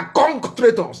 These are conk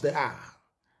traitors, they are.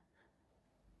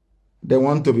 They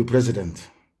want to be president.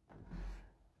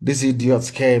 These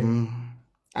idiots came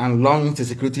and launched a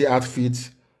security outfit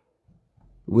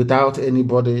without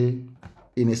anybody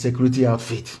in a security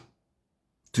outfit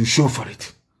to show for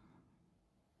it.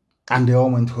 And they all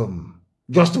went home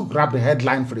just to grab the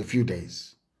headline for a few days.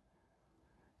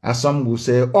 As some will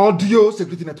say, audio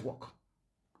security network.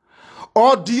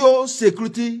 Audio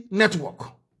security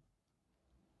network.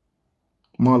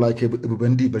 More like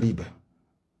Ebubendi.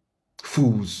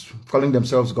 Fools calling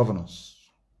themselves governors.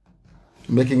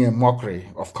 Making a mockery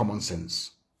of common sense.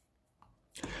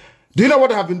 Do you know what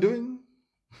they have been doing?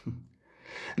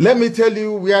 Let me tell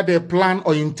you where they plan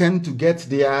or intend to get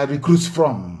their recruits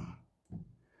from.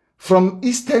 From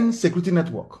Eastern Security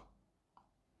Network.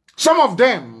 Some of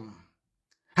them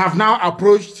have now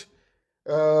approached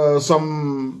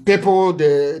some people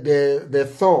they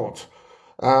thought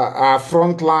are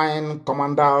frontline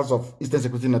commanders of Eastern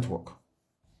Security Network.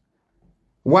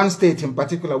 One state in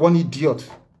particular, one idiot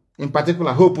in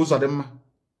particular, Hope Uzodinma,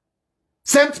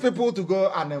 sent people to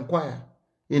go and inquire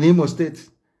in Imo State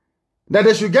that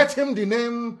they should get him the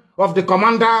name of the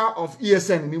commander of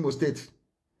ESN in Imo State.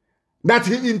 That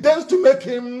he intends to make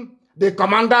him the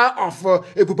commander of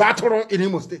Ebubeagu in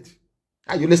Imo State.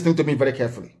 Are you listening to me very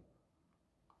carefully?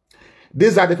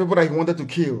 These are the people that he wanted to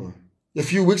kill a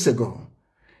few weeks ago.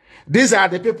 These are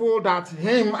the people that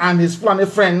him and his Fulani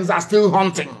friends are still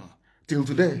hunting till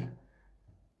today.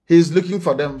 He's looking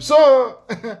for them. So,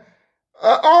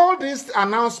 all these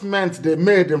announcements they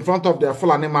made in front of their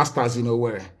Fulani masters in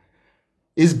Owerri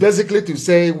is basically to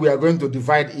say, we are going to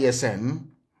divide ESN.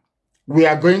 We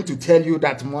are going to tell you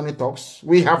that money talks.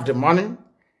 We have the money,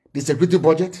 the security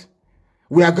budget.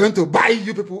 We are going to buy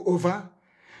you people over.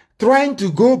 Trying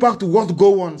to go back to what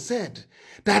Gowon said,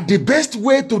 that the best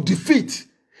way to defeat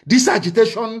this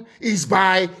agitation is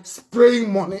by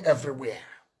spraying money everywhere.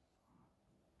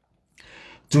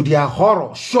 To their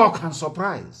horror, shock, and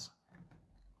surprise,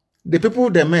 the people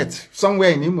they met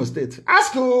somewhere in Imo State,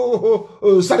 ask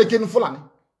Sadikin Fulani,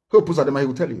 who puts them, he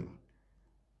will tell you.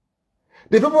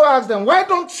 The people asked them, why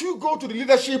don't you go to the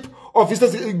leadership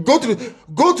officers, go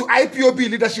to IPOB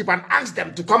leadership and ask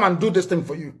them to come and do this thing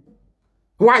for you?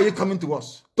 Why are you coming to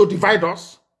us? To divide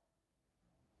us?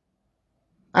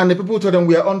 And the people told them,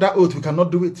 we are under oath, we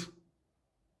cannot do it.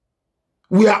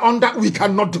 We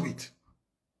cannot do it.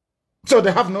 So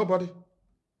they have nobody.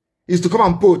 It's to come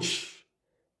and poach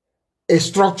a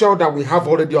structure that we have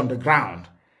already on the ground.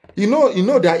 You know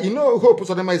Hope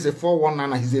Sodema is a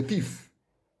 419, he's a thief.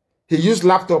 He used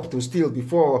laptop to steal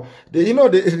before. The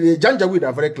Janjaweed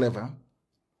are very clever.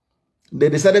 They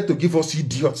decided to give us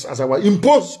idiots as our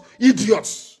imposed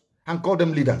idiots and call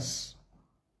them leaders.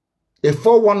 A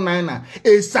 419er,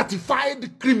 a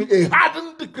certified criminal, a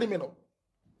hardened criminal,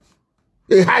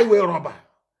 a highway robber.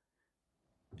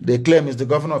 They claim is the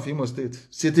governor of Imo State,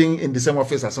 sitting in the same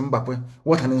office as Mbakwe.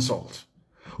 What an insult.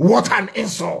 What an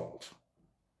insult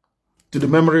to the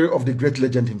memory of the great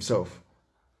legend himself,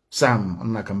 Sam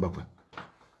Nnakambakwe.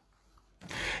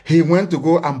 He went to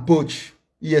go and poach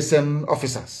ESN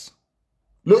officers.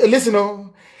 Look, listen,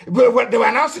 they were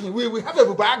announcing, we have a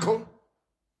Ebubeagu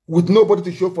with nobody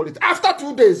to show for it. After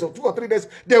 2 days or 2 or 3 days,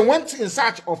 they went in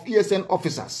search of ESN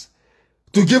officers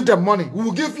to give them money. We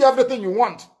will give you everything you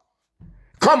want.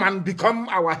 Come and become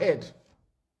our head.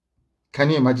 Can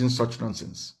you imagine such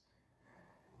nonsense?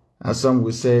 As some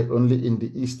will say, only in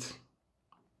the East.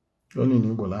 Only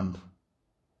in Igbo land.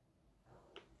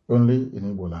 Only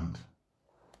in Igbo land.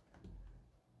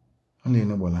 Only in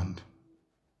Igbo land.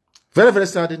 Very, very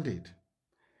sad indeed.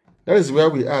 That is where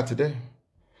we are today.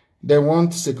 They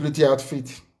want security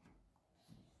outfit.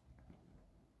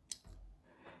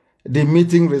 The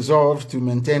meeting resolved to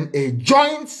maintain a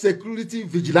joint security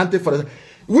vigilante force,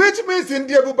 which means in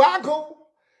the Ebubeagu,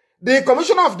 the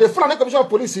commissioner of the Fulani Commissioner of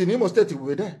Police in Imo State will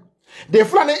be there. The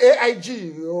Fulani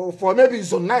AIG for maybe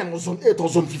zone 9 or zone 8 or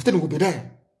zone 15 will be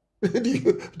there.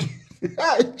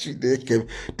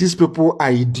 These people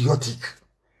are idiotic.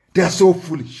 They are so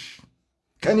foolish.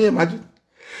 Can you imagine?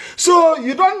 So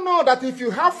you don't know that if you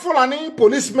have Fulani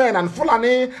policemen and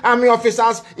Fulani army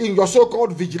officers in your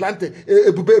so-called vigilante,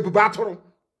 Ebubeagu,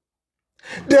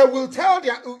 they will tell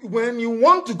their, when you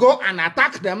want to go and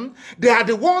attack them, they are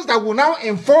the ones that will now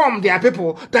inform their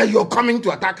people that you're coming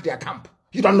to attack their camp.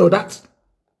 You don't know that?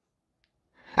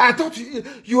 I thought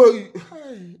you were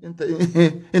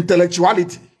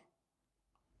intellectualism.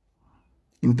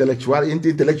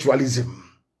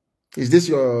 Is this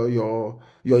your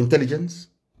intelligence?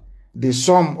 The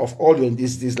sum of all your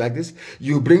is like this.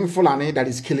 You bring Fulani that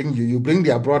is killing you. You bring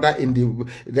their brother in the.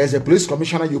 There's a police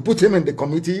commissioner. You put him in the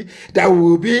committee that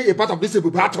will be a part of this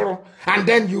Ebubeagu, and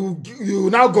then you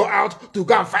now go out to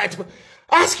go and fight.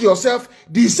 Ask yourself: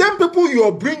 the same people you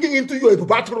are bringing into your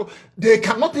Ebubeagu, they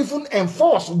cannot even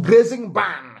enforce grazing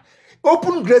ban.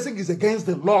 Open grazing is against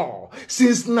the law.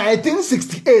 Since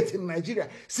 1968 in Nigeria,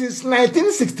 since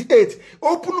 1968,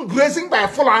 open grazing by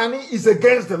Fulani is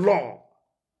against the law.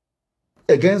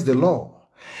 Against the law.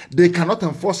 They cannot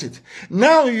enforce it.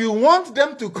 Now you want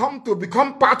them to come to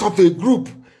become part of a group,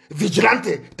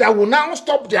 vigilante, that will now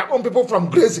stop their own people from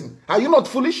grazing. Are you not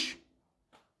foolish?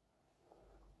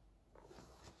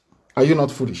 Are you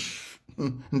not foolish?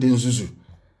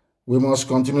 We must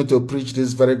continue to preach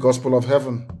this very gospel of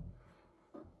heaven.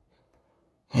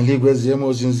 Heaven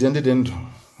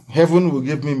will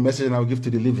give me a message and I will give to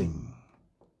the living.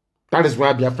 That is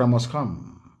why Biafra must come.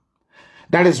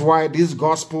 That is why this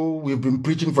gospel we've been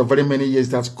preaching for very many years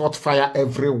that's caught fire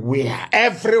everywhere.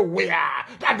 Everywhere.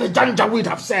 That the Janjaweed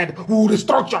have said, we will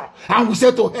restructure. And we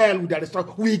say to hell with the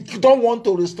restructure. We don't want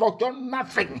to restructure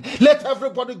nothing. Let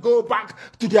everybody go back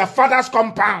to their father's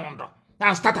compound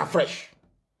and start afresh.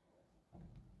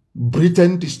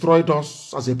 Britain destroyed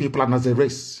us as a people and as a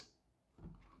race.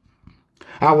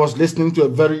 I was listening to a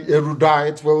very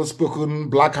erudite, well-spoken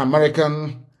black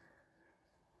American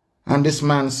And this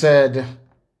man said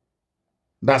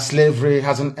that slavery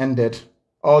hasn't ended.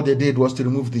 All they did was to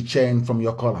remove the chain from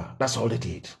your collar. That's all they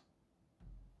did.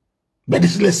 But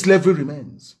slavery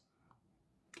remains.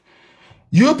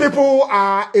 You people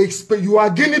are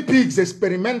guinea pigs,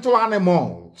 experimental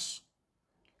animals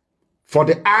for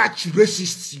the arch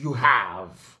racists you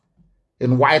have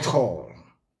in Whitehall,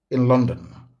 in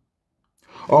London,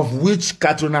 of which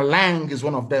Katrina Lang is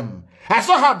one of them. I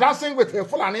saw her dancing with her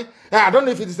Fulani. I don't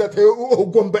know if it is at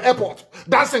Gombe Airport,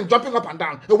 dancing, jumping up and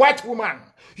down. A white woman.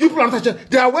 You people understand?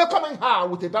 They are welcoming her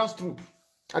with a dance troupe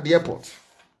at the airport.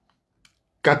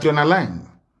 Katrina Lang.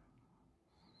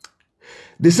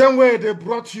 The same way they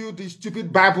brought you the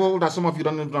stupid Bible that some of you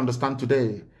don't even understand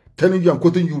today, telling you and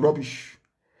quoting you rubbish.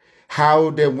 How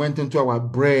they went into our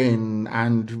brain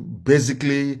and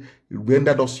basically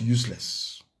rendered us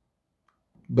useless.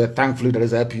 But thankfully there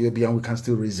is IPOB and we can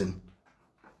still reason.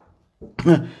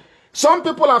 Some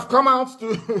people have come out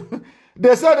to,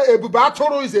 they said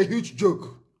Ebubeagu is a huge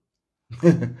joke.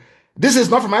 This is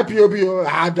not from IPOB.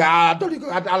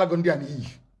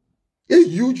 A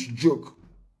huge joke.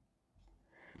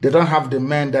 They don't have the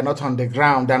men, they're not on the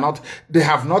ground, they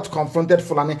have not confronted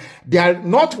Fulani. They are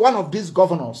not one of these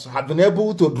governors have been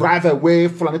able to drive away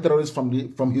Fulani terrorists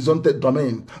from his own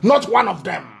domain. Not one of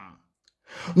them.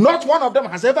 Not one of them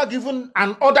has ever given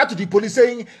an order to the police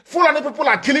saying, Fulani people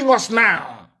are killing us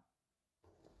now.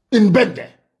 In Bende,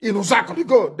 in Osaka,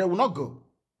 they will not go.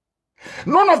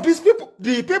 None of these people,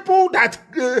 the people that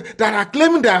are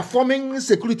claiming they are forming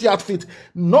security outfit,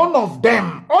 none of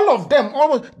them, all of them,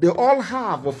 they all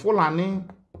have a Fulani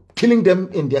killing them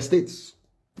in their states.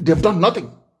 They've done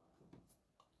nothing.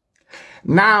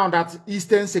 Now that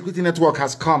Eastern Security Network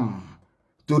has come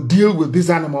to deal with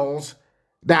these animals,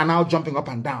 they are now jumping up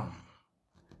and down.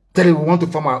 Telling we want to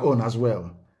form our own as well.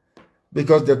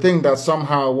 Because they think that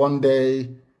somehow one day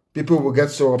people will get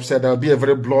so upset, there'll be a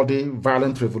very bloody,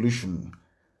 violent revolution.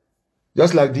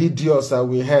 Just like the idiots that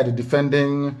we had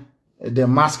defending the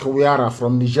mask wearer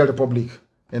from Niger Republic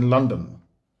in London.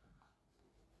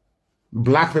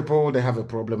 Black people, they have a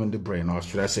problem in the brain, or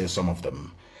should I say some of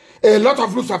them. A lot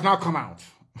of groups have now come out.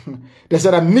 They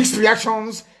said that mixed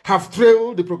reactions have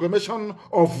trailed the proclamation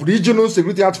of regional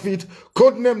security outfit,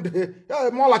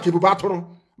 codenamed more like Ebubeagu,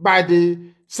 by the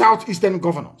southeastern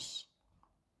governors.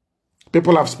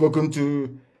 People have spoken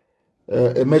to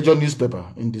a major newspaper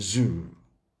in the zoo.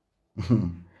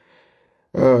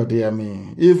 Oh dear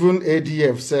me. Even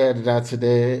ADF said that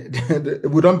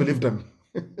we don't believe them.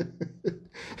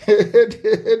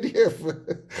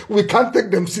 ADF, we can't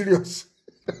take them serious.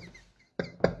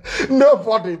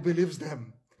 Nobody believes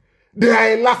them. They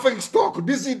are a laughing stock.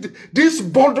 This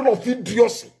bundle of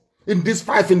idiocy in these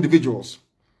 5 individuals.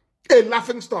 A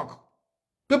laughing stock.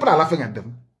 People are laughing at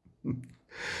them.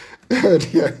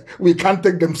 We can't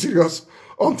take them serious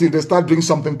until they start doing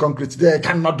something concrete. They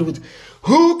cannot do it.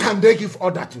 Who can they give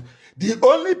order to? The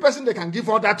only person they can give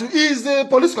order to is the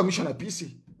police commissioner,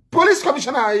 PC. Police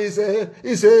commissioner is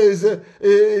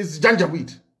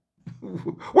Janjaweed.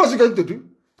 What's he going to do?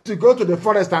 To go to the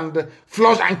forest and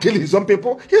flush and kill his own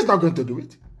people? He's not going to do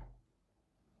it.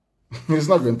 He's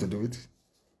not going to do it.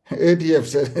 ADF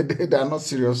said they are not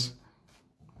serious.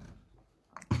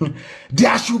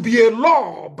 There should be a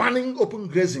law banning open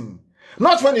grazing.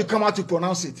 Not when you come out to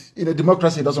pronounce it. In a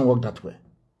democracy, it doesn't work that way.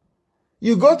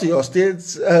 You go to your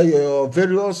states, your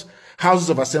various houses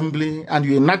of assembly, and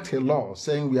you enact a law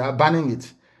saying we are banning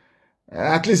it.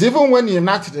 At least even when you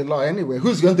enact the law anyway,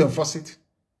 who's going to enforce it?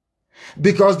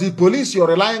 Because the police you're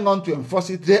relying on to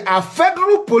enforce it, they are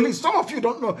federal police. Some of you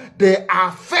don't know. They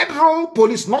are federal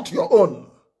police, not your own.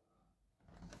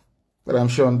 But I'm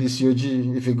sure on this UG,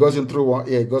 if it goes in through one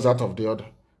ear, it goes out of the other.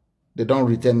 They don't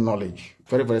retain knowledge.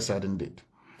 Very, very sad indeed.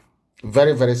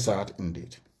 Very, very sad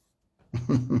indeed.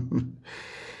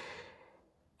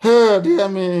 Oh, dear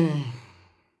me.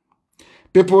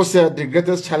 People said the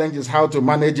greatest challenge is how to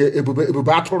manage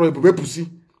Ebubeagu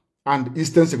and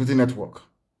Eastern Security Network.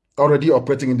 Already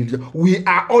operating in the... We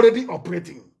are already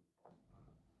operating.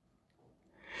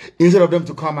 Instead of them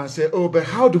to come and say, oh, but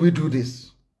how do we do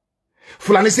this?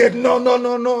 Fulani said,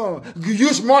 no. You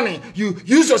use money. You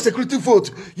use your security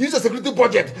vote. Use your security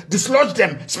budget. Dislodge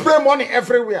them. Spray money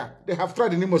everywhere. They have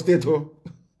tried in Imo State. Oh.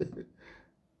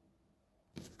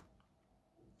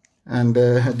 And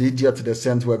the idiot they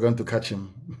sent were going to catch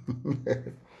him.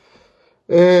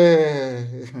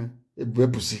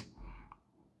 Pussy.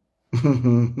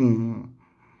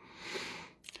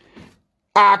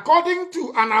 According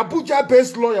to an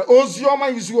Abuja-based lawyer,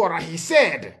 Ozioma Izuora, he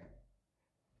said,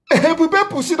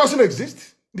 Ebubeagu doesn't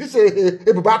exist. This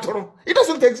Ebubeagu, it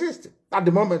doesn't exist at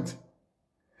the moment.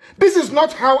 This is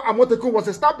not how Amotekun was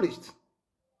established.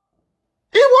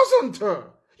 It wasn't.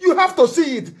 You have to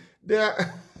see it.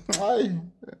 There.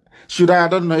 I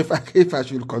don't know if I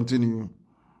should continue.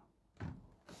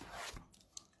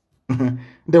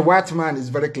 The white man is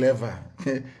very clever.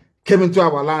 Came into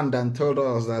our land and told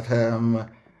us that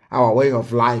our way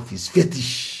of life is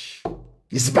fetish.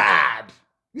 It's bad.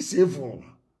 It's evil.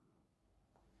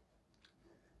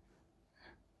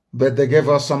 But they gave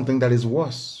us something that is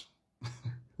worse.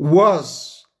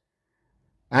 Worse.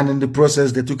 And in the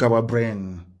process, they took our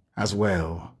brain as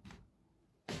well.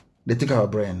 They took our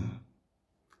brain.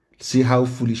 See how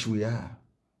foolish we are.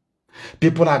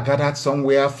 People are gathered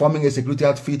somewhere forming a security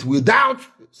outfit without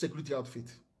security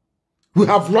outfit. We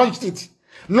have launched it.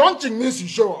 Launching means you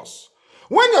show us.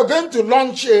 When you're going to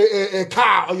launch a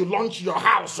car or you launch your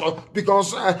house, or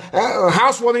because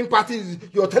housewarming parties,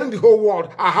 you're telling the whole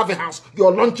world, I have a house,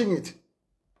 you're launching it.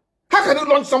 How can you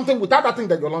launch something without that thing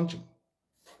that you're launching?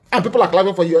 And people are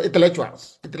clapping for your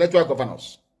intellectual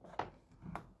governors.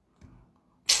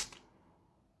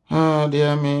 Oh,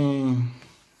 dear me.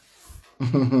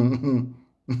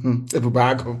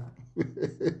 Ebubeagu.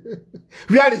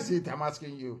 Where is it? I'm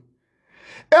asking you.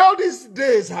 All these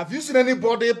days, have you seen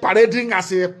anybody parading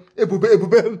as a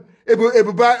Ebubeagu?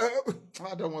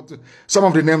 I don't want to. Some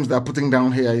of the names they're putting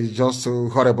down here is just so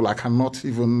horrible. I cannot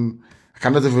even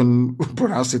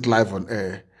pronounce it live on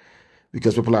air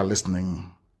because people are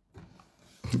listening.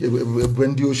 They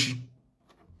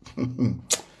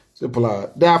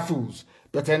are fools.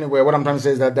 But anyway, what I'm trying to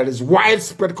say is that there is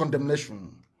widespread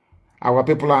condemnation. Our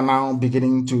people are now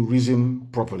beginning to reason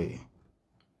properly.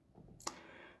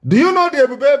 Do you know the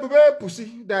Ebube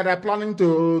pussy that are planning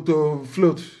to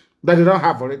float that they don't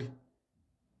have already?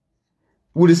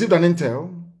 We received an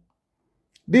intel.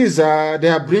 They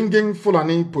are bringing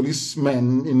Fulani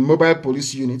policemen in mobile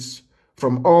police units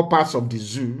from all parts of the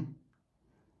zoo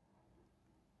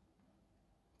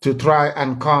to try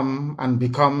and come and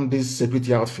become this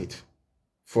security outfit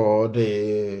for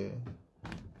the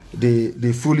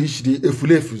foolish, the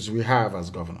efulefus we have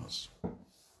as governors.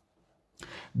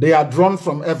 They are drawn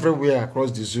from everywhere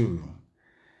across the zoo.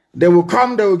 They will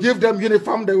come, they will give them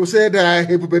uniform, they will say they are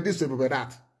Ebube this, Ebube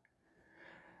that.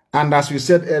 And as we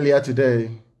said earlier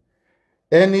today,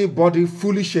 anybody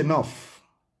foolish enough,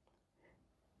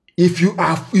 if you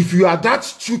are that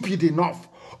stupid enough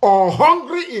or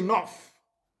hungry enough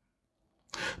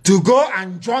to go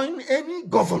and join any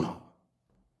governor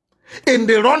in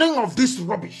the running of this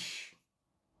rubbish,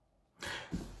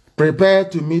 prepare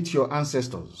to meet your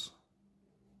ancestors.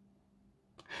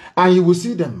 And you will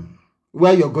see them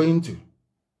where you're going to.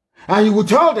 And you will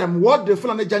tell them what the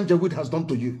Fulani Janjaweed has done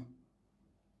to you.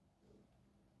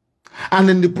 And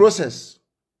in the process,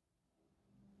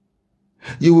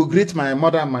 you will greet my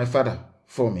mother and my father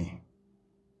for me.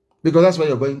 Because that's where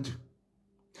you're going to.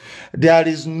 There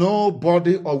is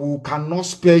nobody who cannot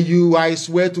spare you, I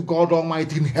swear to God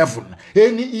Almighty in heaven.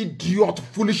 Any idiot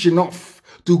foolish enough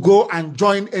to go and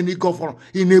join any governor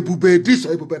in Ebube this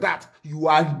or Ebube that, you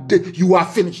are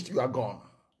finished, you are gone.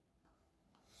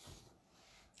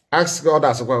 Ask God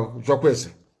as well.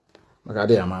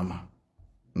 Mama.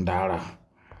 Ndara.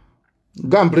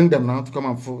 Go and bring them now to come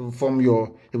and form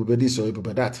your Ebube this or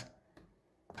Ebube that.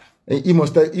 Imo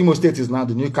State is now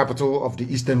the new capital of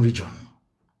the Eastern region.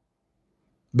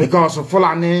 Because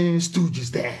Fulani stooge is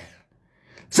there.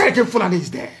 Second Fulani is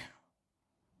there.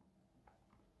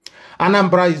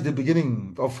 Anambra is the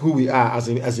beginning of who we are as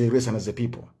a race and as a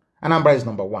people. Anambra is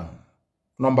number one.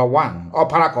 Number one. Or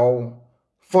Parako.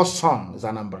 First son is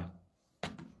Anambra.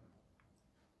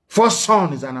 First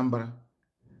son is Anambra.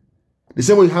 The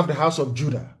same way you have the house of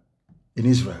Judah in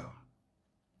Israel.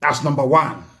 That's number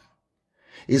one.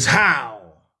 Is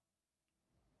how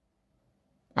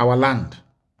our land.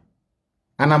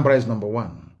 Anambra is number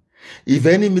one. If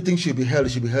any meeting should be held, it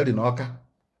should be held in Oka.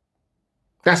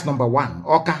 That's number one.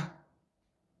 Oka.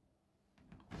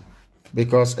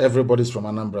 Because everybody's from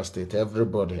Anambra State.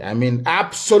 Everybody. I mean,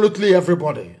 absolutely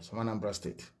everybody is from Anambra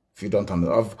State. If you don't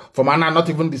know. From Anambra, not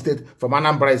even the state. From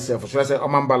Anambra itself. Or should I say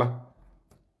Omambala?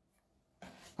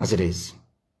 As it is.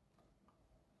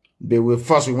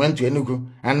 First we went to Enugu.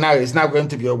 And now it's now going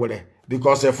to be over there.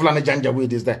 Because Fulani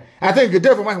Janjaweed is there. I think the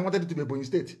day for he wanted it to be Ebonyi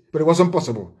State. But it wasn't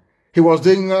possible. He was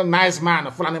doing a nice man,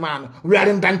 a Fulani man,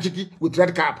 wearing danchiki with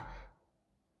red cap.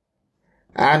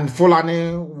 And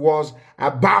Fulani was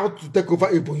about to take over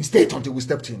Ebonyi State until we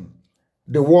stepped in.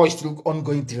 The war is still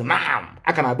ongoing till now.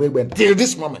 Till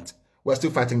this moment, we're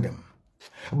still fighting them.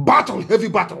 Battle, heavy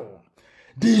battle.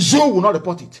 The zoo will not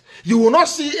report it. You will not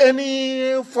see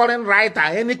any foreign writer,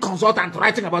 any consultant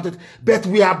writing about it. But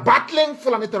we are battling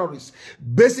Fulani terrorists.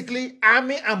 Basically,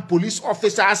 army and police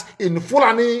officers in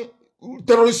Fulani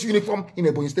terrorist uniform in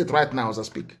Ebonyi State right now as I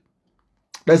speak.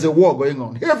 There's a war going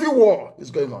on. Heavy war is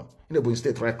going on in Ebonyi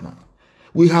State right now.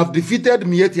 We have defeated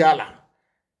Miyetti Allah.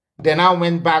 They now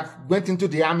went into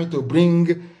the army to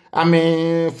bring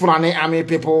Fulani army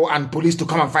people and police to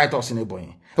come and fight us in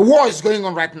Ebonyi. A war is going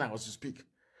on right now as we speak.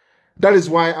 That is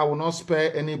why I will not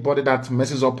spare anybody that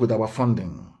messes up with our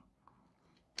funding.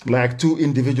 Like 2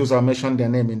 individuals, I mentioned their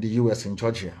name in the US, in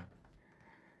Georgia.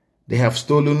 They have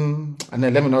stolen, and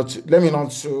then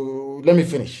let me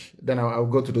finish. Then I'll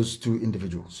go to those 2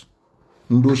 individuals.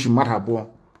 Ndushi Matabo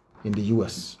in the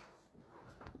US.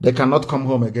 They cannot come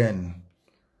home again.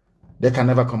 They can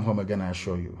never come home again, I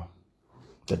assure you.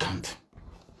 They can't.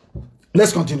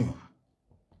 Let's continue.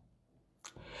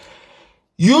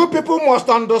 You people must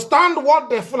understand what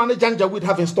the Fulani Janjaweed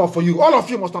have in store for you. All of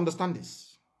you must understand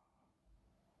this.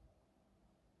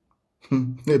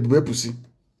 Ebubeagu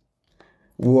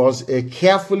was a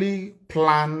carefully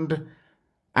planned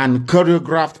and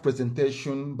choreographed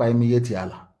presentation by Miyetti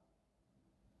Allah.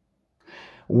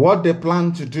 What they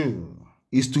plan to do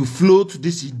is to float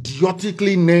this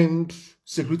idiotically named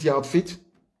security outfit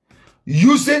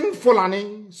using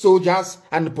Fulani soldiers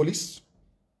and police.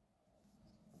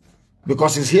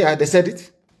 Because it's here, they said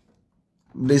it.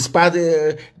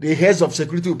 The heads of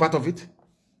security were part of it.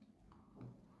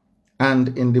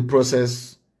 And in the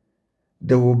process,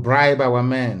 they will bribe our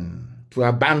men to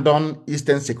abandon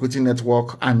Eastern Security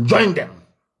Network and join them.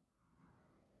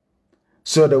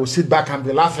 So they will sit back and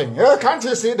be laughing. Oh, can't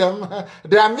you see them?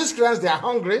 They are miscreants, they are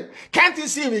hungry. Can't you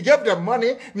see we gave them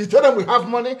money, we told them we have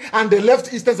money, and they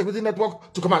left Eastern Security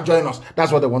Network to come and join us.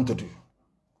 That's what they want to do.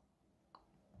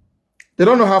 They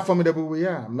don't know how formidable we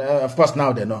are. Of course,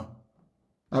 now they know.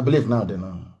 I believe now they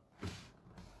know.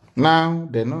 Now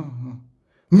they know.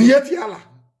 Miyetti Allah.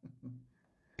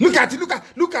 Look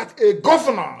at a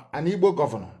governor, an Igbo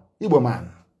governor, Igbo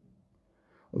man.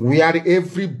 We are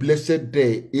every blessed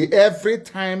day, every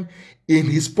time in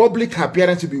his public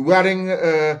appearance, to be wearing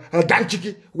a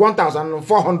danchiki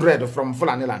 1,400 from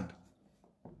Fulani land.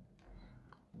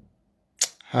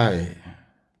 Hi.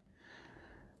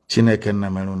 Chineke na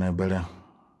meru na ebere.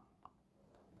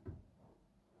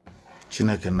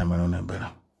 Chineke na meru na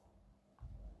ebere.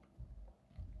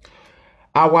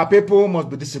 Our people must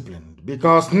be disciplined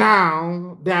because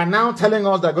now they are now telling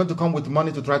us they're going to come with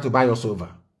money to try to buy us over.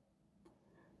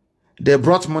 They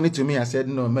brought money to me. I said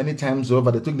no many times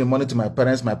over. They took the money to my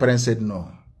parents. My parents said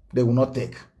no. They will not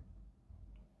take.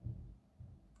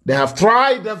 They have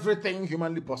tried everything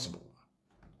humanly possible.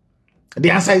 The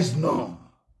answer is no.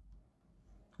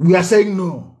 We are saying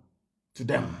no to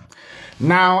them.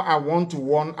 Now I want to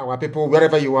warn our people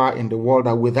wherever you are in the world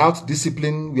that without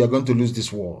discipline, we are going to lose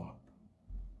this war.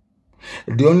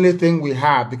 The only thing we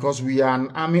have, because we are an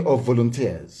army of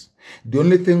volunteers, the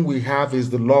only thing we have is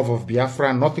the love of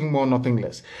Biafra, nothing more, nothing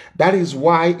less. That is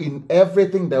why in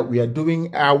everything that we are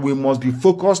doing, we must be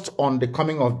focused on the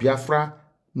coming of Biafra,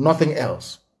 nothing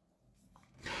else.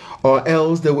 Or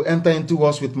else they will enter into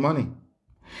us with money.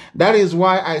 That is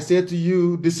why I say to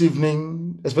you this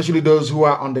evening, especially those who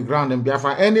are on the ground in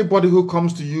Biafra, anybody who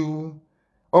comes to you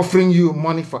offering you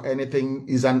money for anything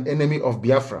is an enemy of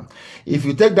Biafra. If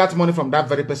you take that money from that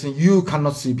very person, you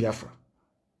cannot see Biafra.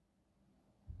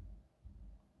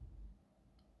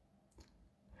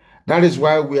 That is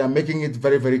why we are making it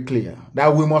very, very clear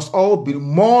that we must all be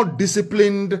more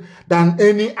disciplined than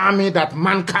any army that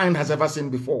mankind has ever seen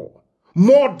before.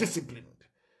 More disciplined.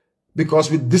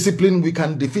 Because with discipline, we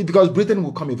can defeat, because Britain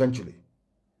will come eventually.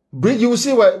 You will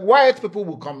see where white people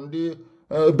will come, the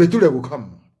Beture will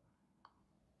come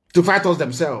to fight us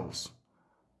themselves.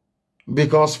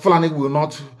 Because Fulani will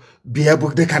not be able,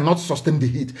 they cannot sustain the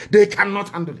heat. They cannot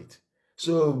handle it.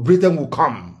 So Britain will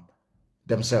come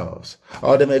themselves.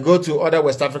 Or they may go to other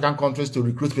West African countries to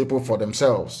recruit people for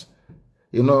themselves.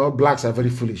 You know, blacks are very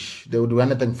foolish. They will do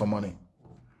anything for money.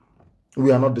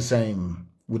 We are not the same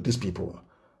with these people.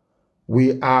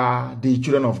 We are the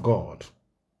children of God.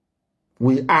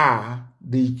 We are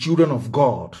the children of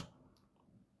God.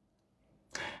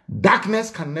 Darkness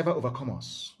can never overcome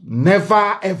us.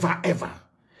 Never, ever, ever.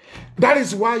 That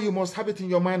is why you must have it in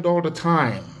your mind all the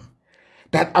time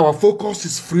that our focus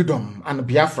is freedom and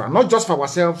Biafra, not just for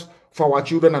ourselves, for our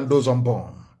children and those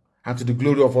unborn, and to the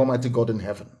glory of Almighty God in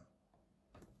heaven.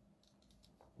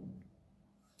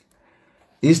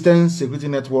 Eastern Security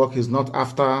Network is not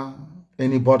after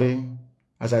anybody,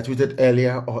 as I tweeted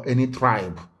earlier, or any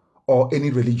tribe or any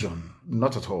religion.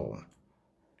 Not at all.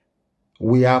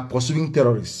 We are pursuing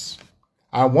terrorists.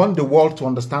 I want the world to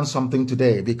understand something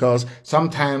today, because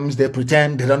sometimes they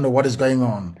pretend they don't know what is going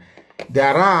on.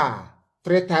 There are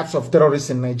 3 types of terrorists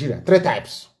in Nigeria. 3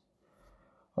 types.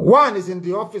 One is in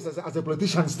the office as a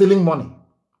politician, stealing money,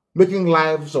 making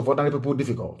lives of ordinary people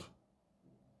difficult.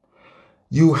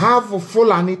 You have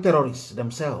Fulani terrorists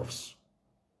themselves.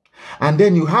 And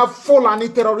then you have Fulani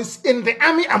terrorists in the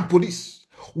army and police,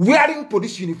 wearing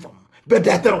police uniform, but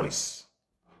they are terrorists.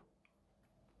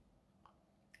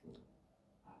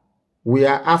 We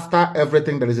are after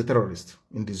everything that is a terrorist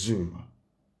in the zoo.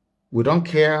 We don't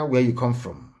care where you come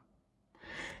from.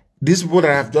 These people that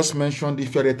I have just mentioned,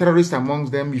 if you're a terrorist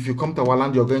amongst them, if you come to our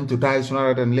land, you're going to die sooner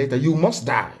rather than later. You must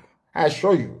die. I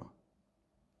assure you.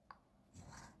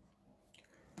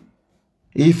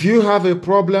 If you have a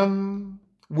problem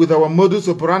with our modus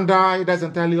operandi, that's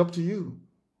entirely up to you.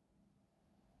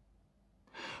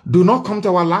 Do not come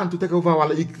to our land to take over our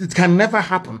land. It can never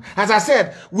happen. As I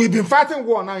said, we've been fighting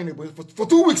war now for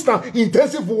 2 weeks now,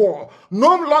 intensive war.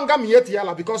 No longer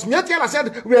Mietiala, because Mietiala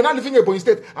said we are not living in Ebonyi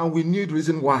State, and we knew the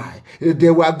reason why.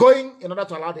 They were going in order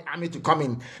to allow the army to come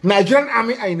in. Nigerian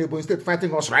army are in Ebonyi State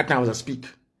fighting us right now as I speak.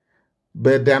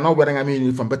 But they are not wearing army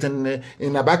uniform, but in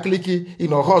Abakaliki,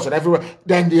 in a horse and everywhere.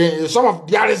 Then some of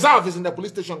their reserve is in the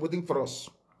police station waiting for us.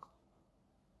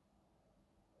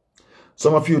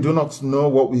 Some of you do not know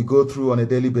what we go through on a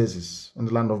daily basis in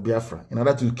the land of Biafra in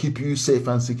order to keep you safe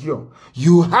and secure.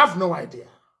 You have no idea.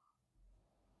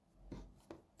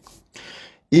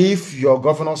 If your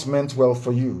governors meant well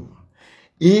for you,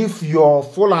 if your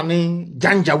Fulani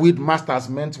Janjaweed masters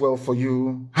meant well for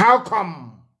you, how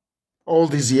come all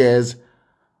these years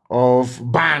of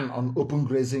ban on open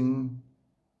grazing,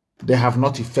 they have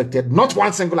not effected not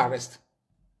one single arrest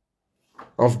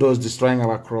of those destroying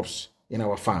our crops in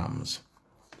our farms?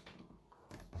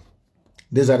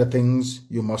 These are the things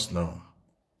you must know.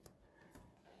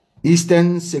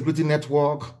 Eastern Security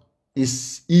Network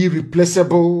is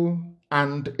irreplaceable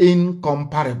and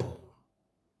incomparable.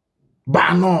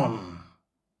 Bar none.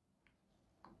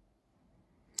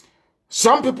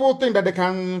 Some people think that they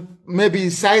can maybe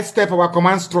sidestep our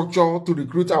command structure to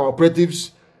recruit our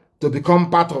operatives to become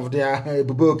part of their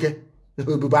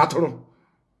Ebubeagu.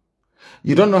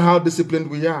 You don't know how disciplined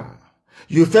we are.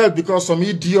 You felt because some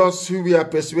idiots who were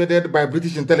persuaded by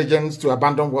British intelligence to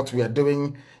abandon what we are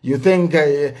doing, you think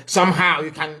somehow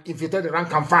you can infiltrate the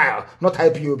rank and file, not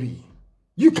IPOB.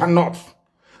 You cannot.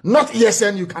 Not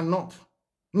ESN, you cannot.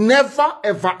 Never,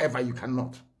 ever, ever, you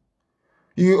cannot.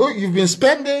 You've been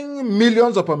spending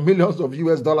millions upon millions of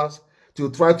US dollars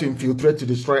to try to infiltrate, to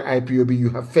destroy IPOB. You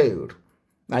have failed.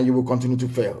 And you will continue to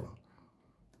fail.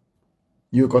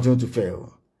 You will continue to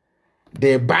fail.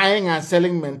 The buying and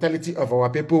selling mentality of our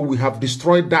people, we have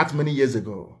destroyed that many years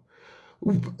ago.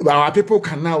 Our people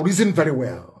can now reason very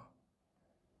well.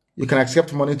 You can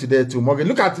accept money today to mortgage.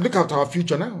 Look at our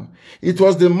future now. It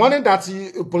was the money that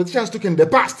politicians took in the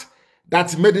past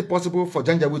that made it possible for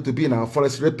Janjaweed to be in our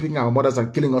forest, raping our mothers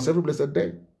and killing us every blessed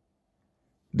day.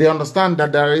 They understand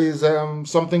that there is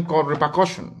something called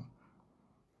repercussion.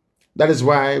 That is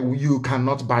why you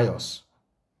cannot buy us.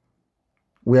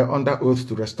 We are under oath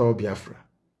to restore Biafra.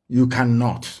 You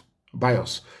cannot buy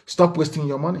us. Stop wasting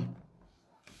your money.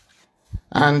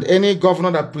 And any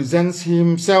governor that presents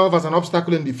himself as an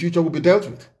obstacle in the future will be dealt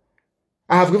with.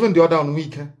 I have given the order on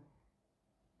week.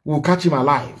 We'll catch him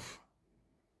alive.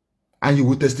 And you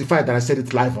will testify that I said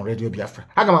it live on Radio Biafra.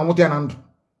 And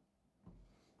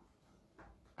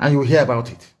you will hear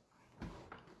about it.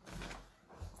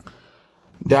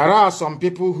 There are some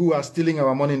people who are stealing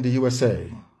our money in the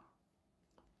USA.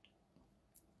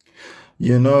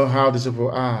 You know how these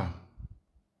people are.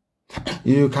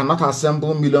 You cannot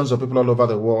assemble millions of people all over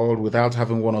the world without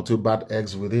having 1 or 2 bad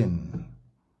eggs within.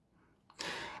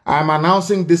 I'm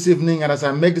announcing this evening, and as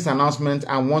I make this announcement,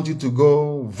 I want you to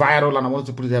go viral and I want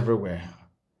you to put it everywhere.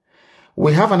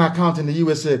 We have an account in the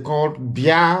USA called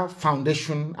Bia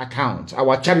Foundation account,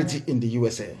 our charity in the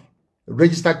USA,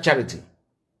 registered charity.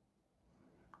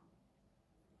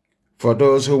 For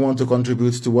those who want to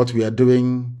contribute to what we are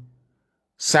doing,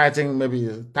 citing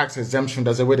maybe tax exemption,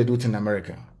 that's the way they do it in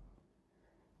America.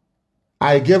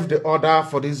 I gave the order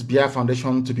for this Bia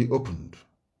Foundation to be opened.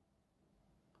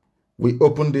 We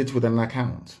opened it with an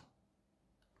account.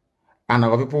 And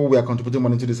our people were contributing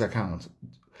money to this account.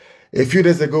 A few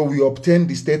days ago, we obtained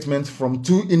the statement from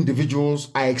 2 individuals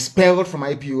I expelled from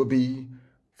IPOB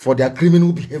for their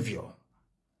criminal behavior.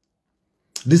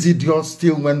 These idiots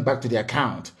still went back to the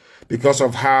account because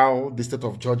of how the state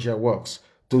of Georgia works,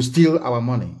 to steal our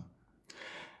money.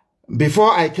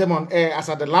 Before I came on air, as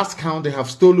at the last count, they have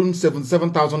stolen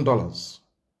 $77,000.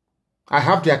 I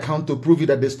have the account to prove it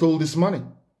that they stole this money.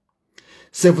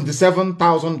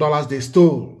 $77,000 they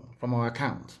stole from our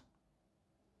account.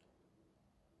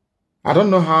 I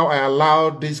don't know how I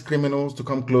allowed these criminals to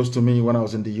come close to me when I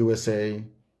was in the USA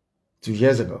 2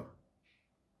 years ago.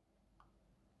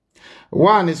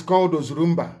 One is called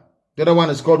Ozurumba. The other one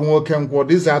is called Nwokemkwo.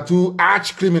 These are two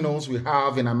arch criminals we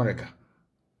have in America.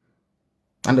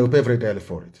 And they will pay very dearly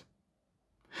for it.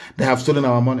 They have stolen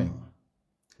our money.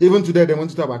 Even today, they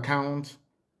went to our account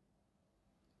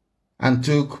and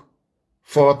took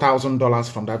 $4,000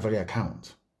 from that very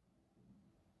account.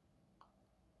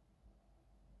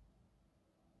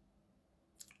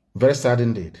 Very sad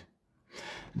indeed.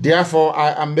 Therefore,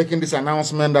 I am making this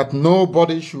announcement that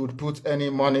nobody should put any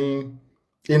money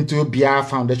into BR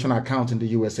Foundation account in the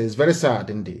USA. It's very sad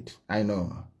indeed. I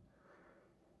know.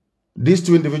 These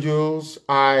two individuals,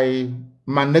 I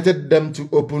mandated them to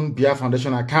open BR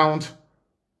Foundation account.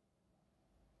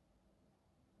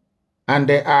 And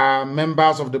they are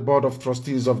members of the board of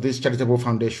trustees of this charitable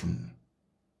foundation.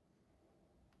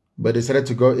 But they decided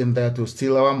to go in there to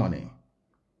steal our money.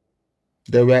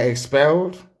 They were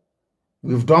expelled.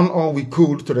 We've done all we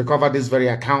could to recover this very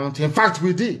account. In fact,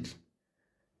 we did.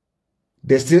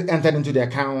 They still entered into the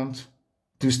account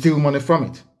to steal money from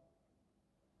it.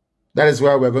 That is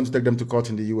why we're going to take them to court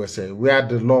in the USA, where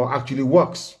the law actually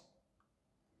works.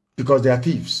 Because they are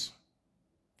thieves.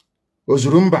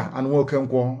 Ozurumba and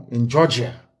Nwokemkwo in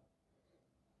Georgia.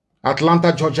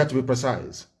 Atlanta, Georgia to be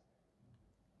precise.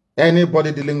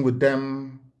 Anybody dealing with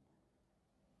them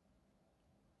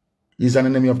is an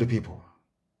enemy of the people.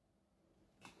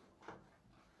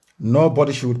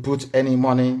 Nobody should put any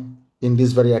money in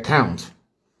this very account.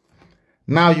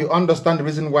 Now you understand the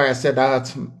reason why I said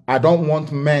that I don't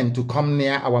want men to come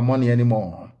near our money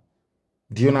anymore.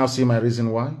 Do you now see my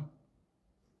reason why?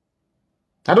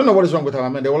 I don't know what is wrong with our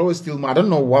men. They will always steal money. I don't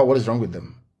know what is wrong with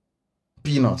them.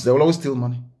 Peanuts. They will always steal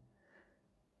money.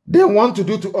 They want to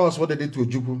do to us what they did to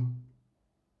Ojukwu.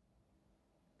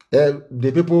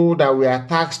 The people that were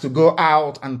taxed to go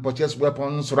out and purchase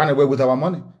weapons ran away with our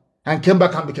money and came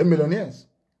back and became millionaires.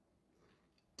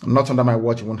 Not under my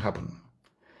watch, it won't happen.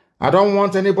 I don't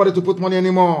want anybody to put money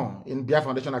anymore in BR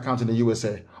Foundation account in the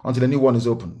USA until a new one is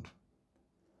opened.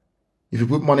 If you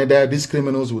put money there, these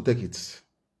criminals will take it.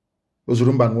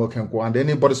 Ozurumba and Nwokemkwo, and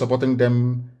anybody supporting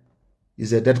them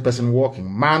is a dead person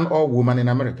walking, man or woman in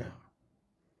America.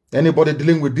 Anybody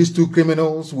dealing with these two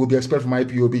criminals will be expelled from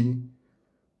IPOB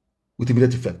with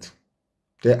immediate effect.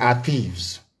 They are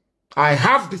thieves. I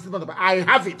have this, I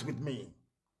have it with me.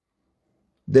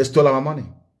 They stole our money.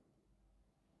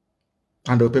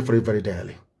 And they'll pay for it very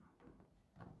dearly.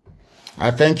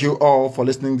 I thank you all for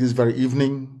listening this very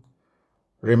evening.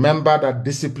 Remember that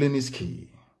discipline is key.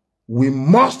 We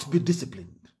must be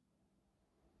disciplined.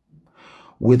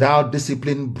 Without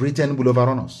discipline, Britain will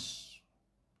overrun us.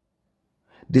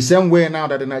 The same way now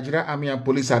that the Nigerian army and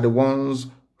police are the ones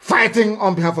fighting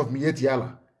on behalf of Miyetti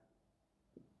Allah.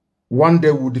 One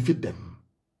day we'll defeat them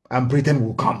and Britain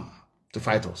will come to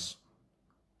fight us.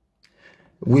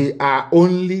 We are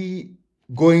only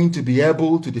going to be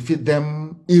able to defeat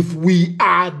them if we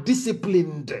are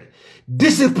disciplined.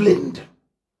 Disciplined.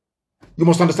 You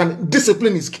must understand,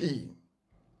 discipline is key.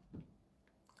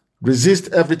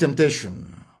 Resist every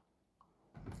temptation.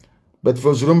 But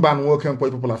for Ozurumba and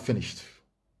Nwokemkwo, people are finished.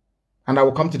 And I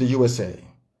will come to the USA.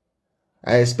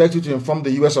 I expect you to inform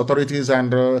the US authorities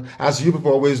and, as you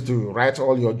people always do, write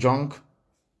all your junk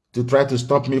to try to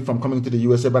stop me from coming to the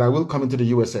USA, but I will come into the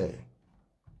USA.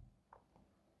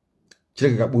 You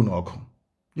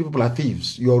people are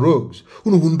thieves. You're rogues.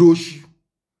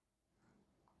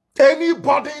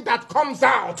 Anybody that comes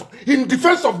out in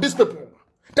defense of these people,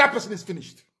 that person is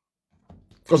finished.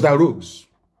 Because they are rogues.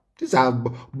 These are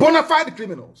bona fide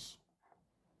criminals.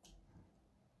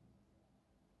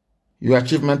 Your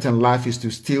achievement in life is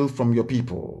to steal from your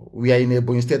people. We are in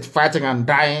Ebonyi State fighting and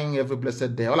dying every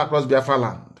blessed day. All across Biafra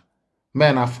land,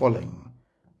 men are falling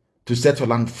to set your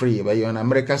land free, but you're in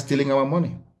America stealing our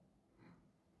money.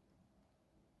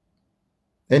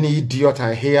 Any idiot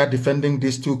I hear defending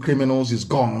these two criminals is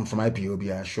gone from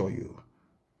IPOB, I assure you.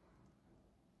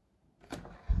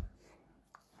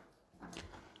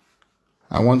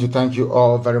 I want to thank you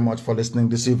all very much for listening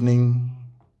this evening.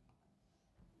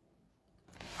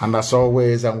 And as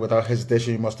always, and without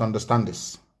hesitation, you must understand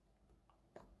this.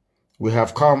 We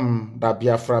have come that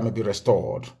Biafra may be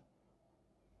restored.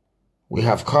 We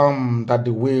have come that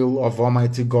the will of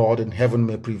Almighty God in heaven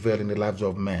may prevail in the lives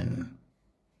of men.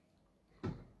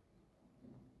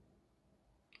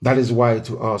 That is why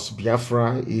to us,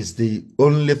 Biafra is the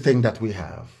only thing that we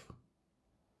have.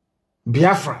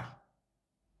 Biafra.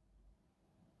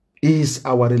 is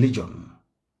our religion.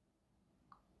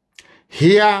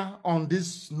 Here on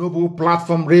this noble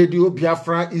platform, Radio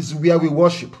Biafra, is where we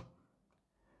worship.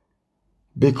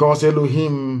 Because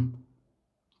Elohim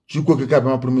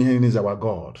is our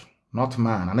God, not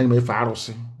man.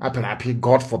 And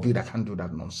God forbid I can't do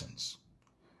that nonsense.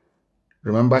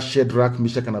 Remember Shadrach,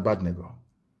 Meshach, and Abednego.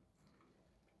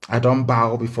 I don't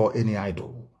bow before any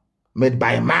idol made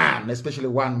by man, especially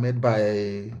one made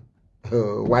by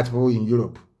white people in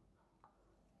Europe.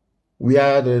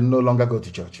 Where they no longer go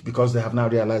to church because they have now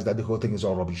realized that the whole thing is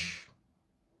all rubbish.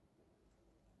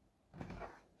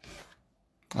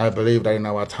 I believe that in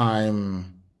our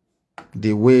time,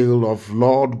 the will of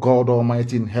Lord God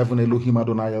Almighty in heaven, Elohim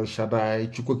Adonai El Shaddai,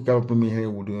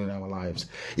 will do in our lives.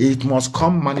 It must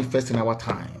come manifest in our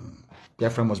time.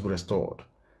 Biafra must be restored.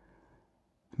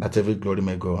 That every glory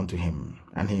may go unto him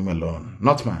and him alone,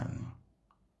 not man.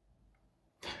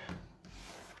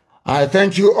 I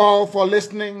thank you all for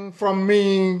listening from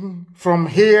me from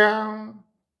here.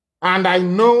 And I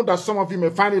know that some of you may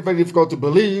find it very difficult to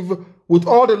believe with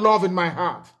all the love in my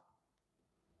heart.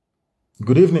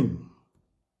 Good evening.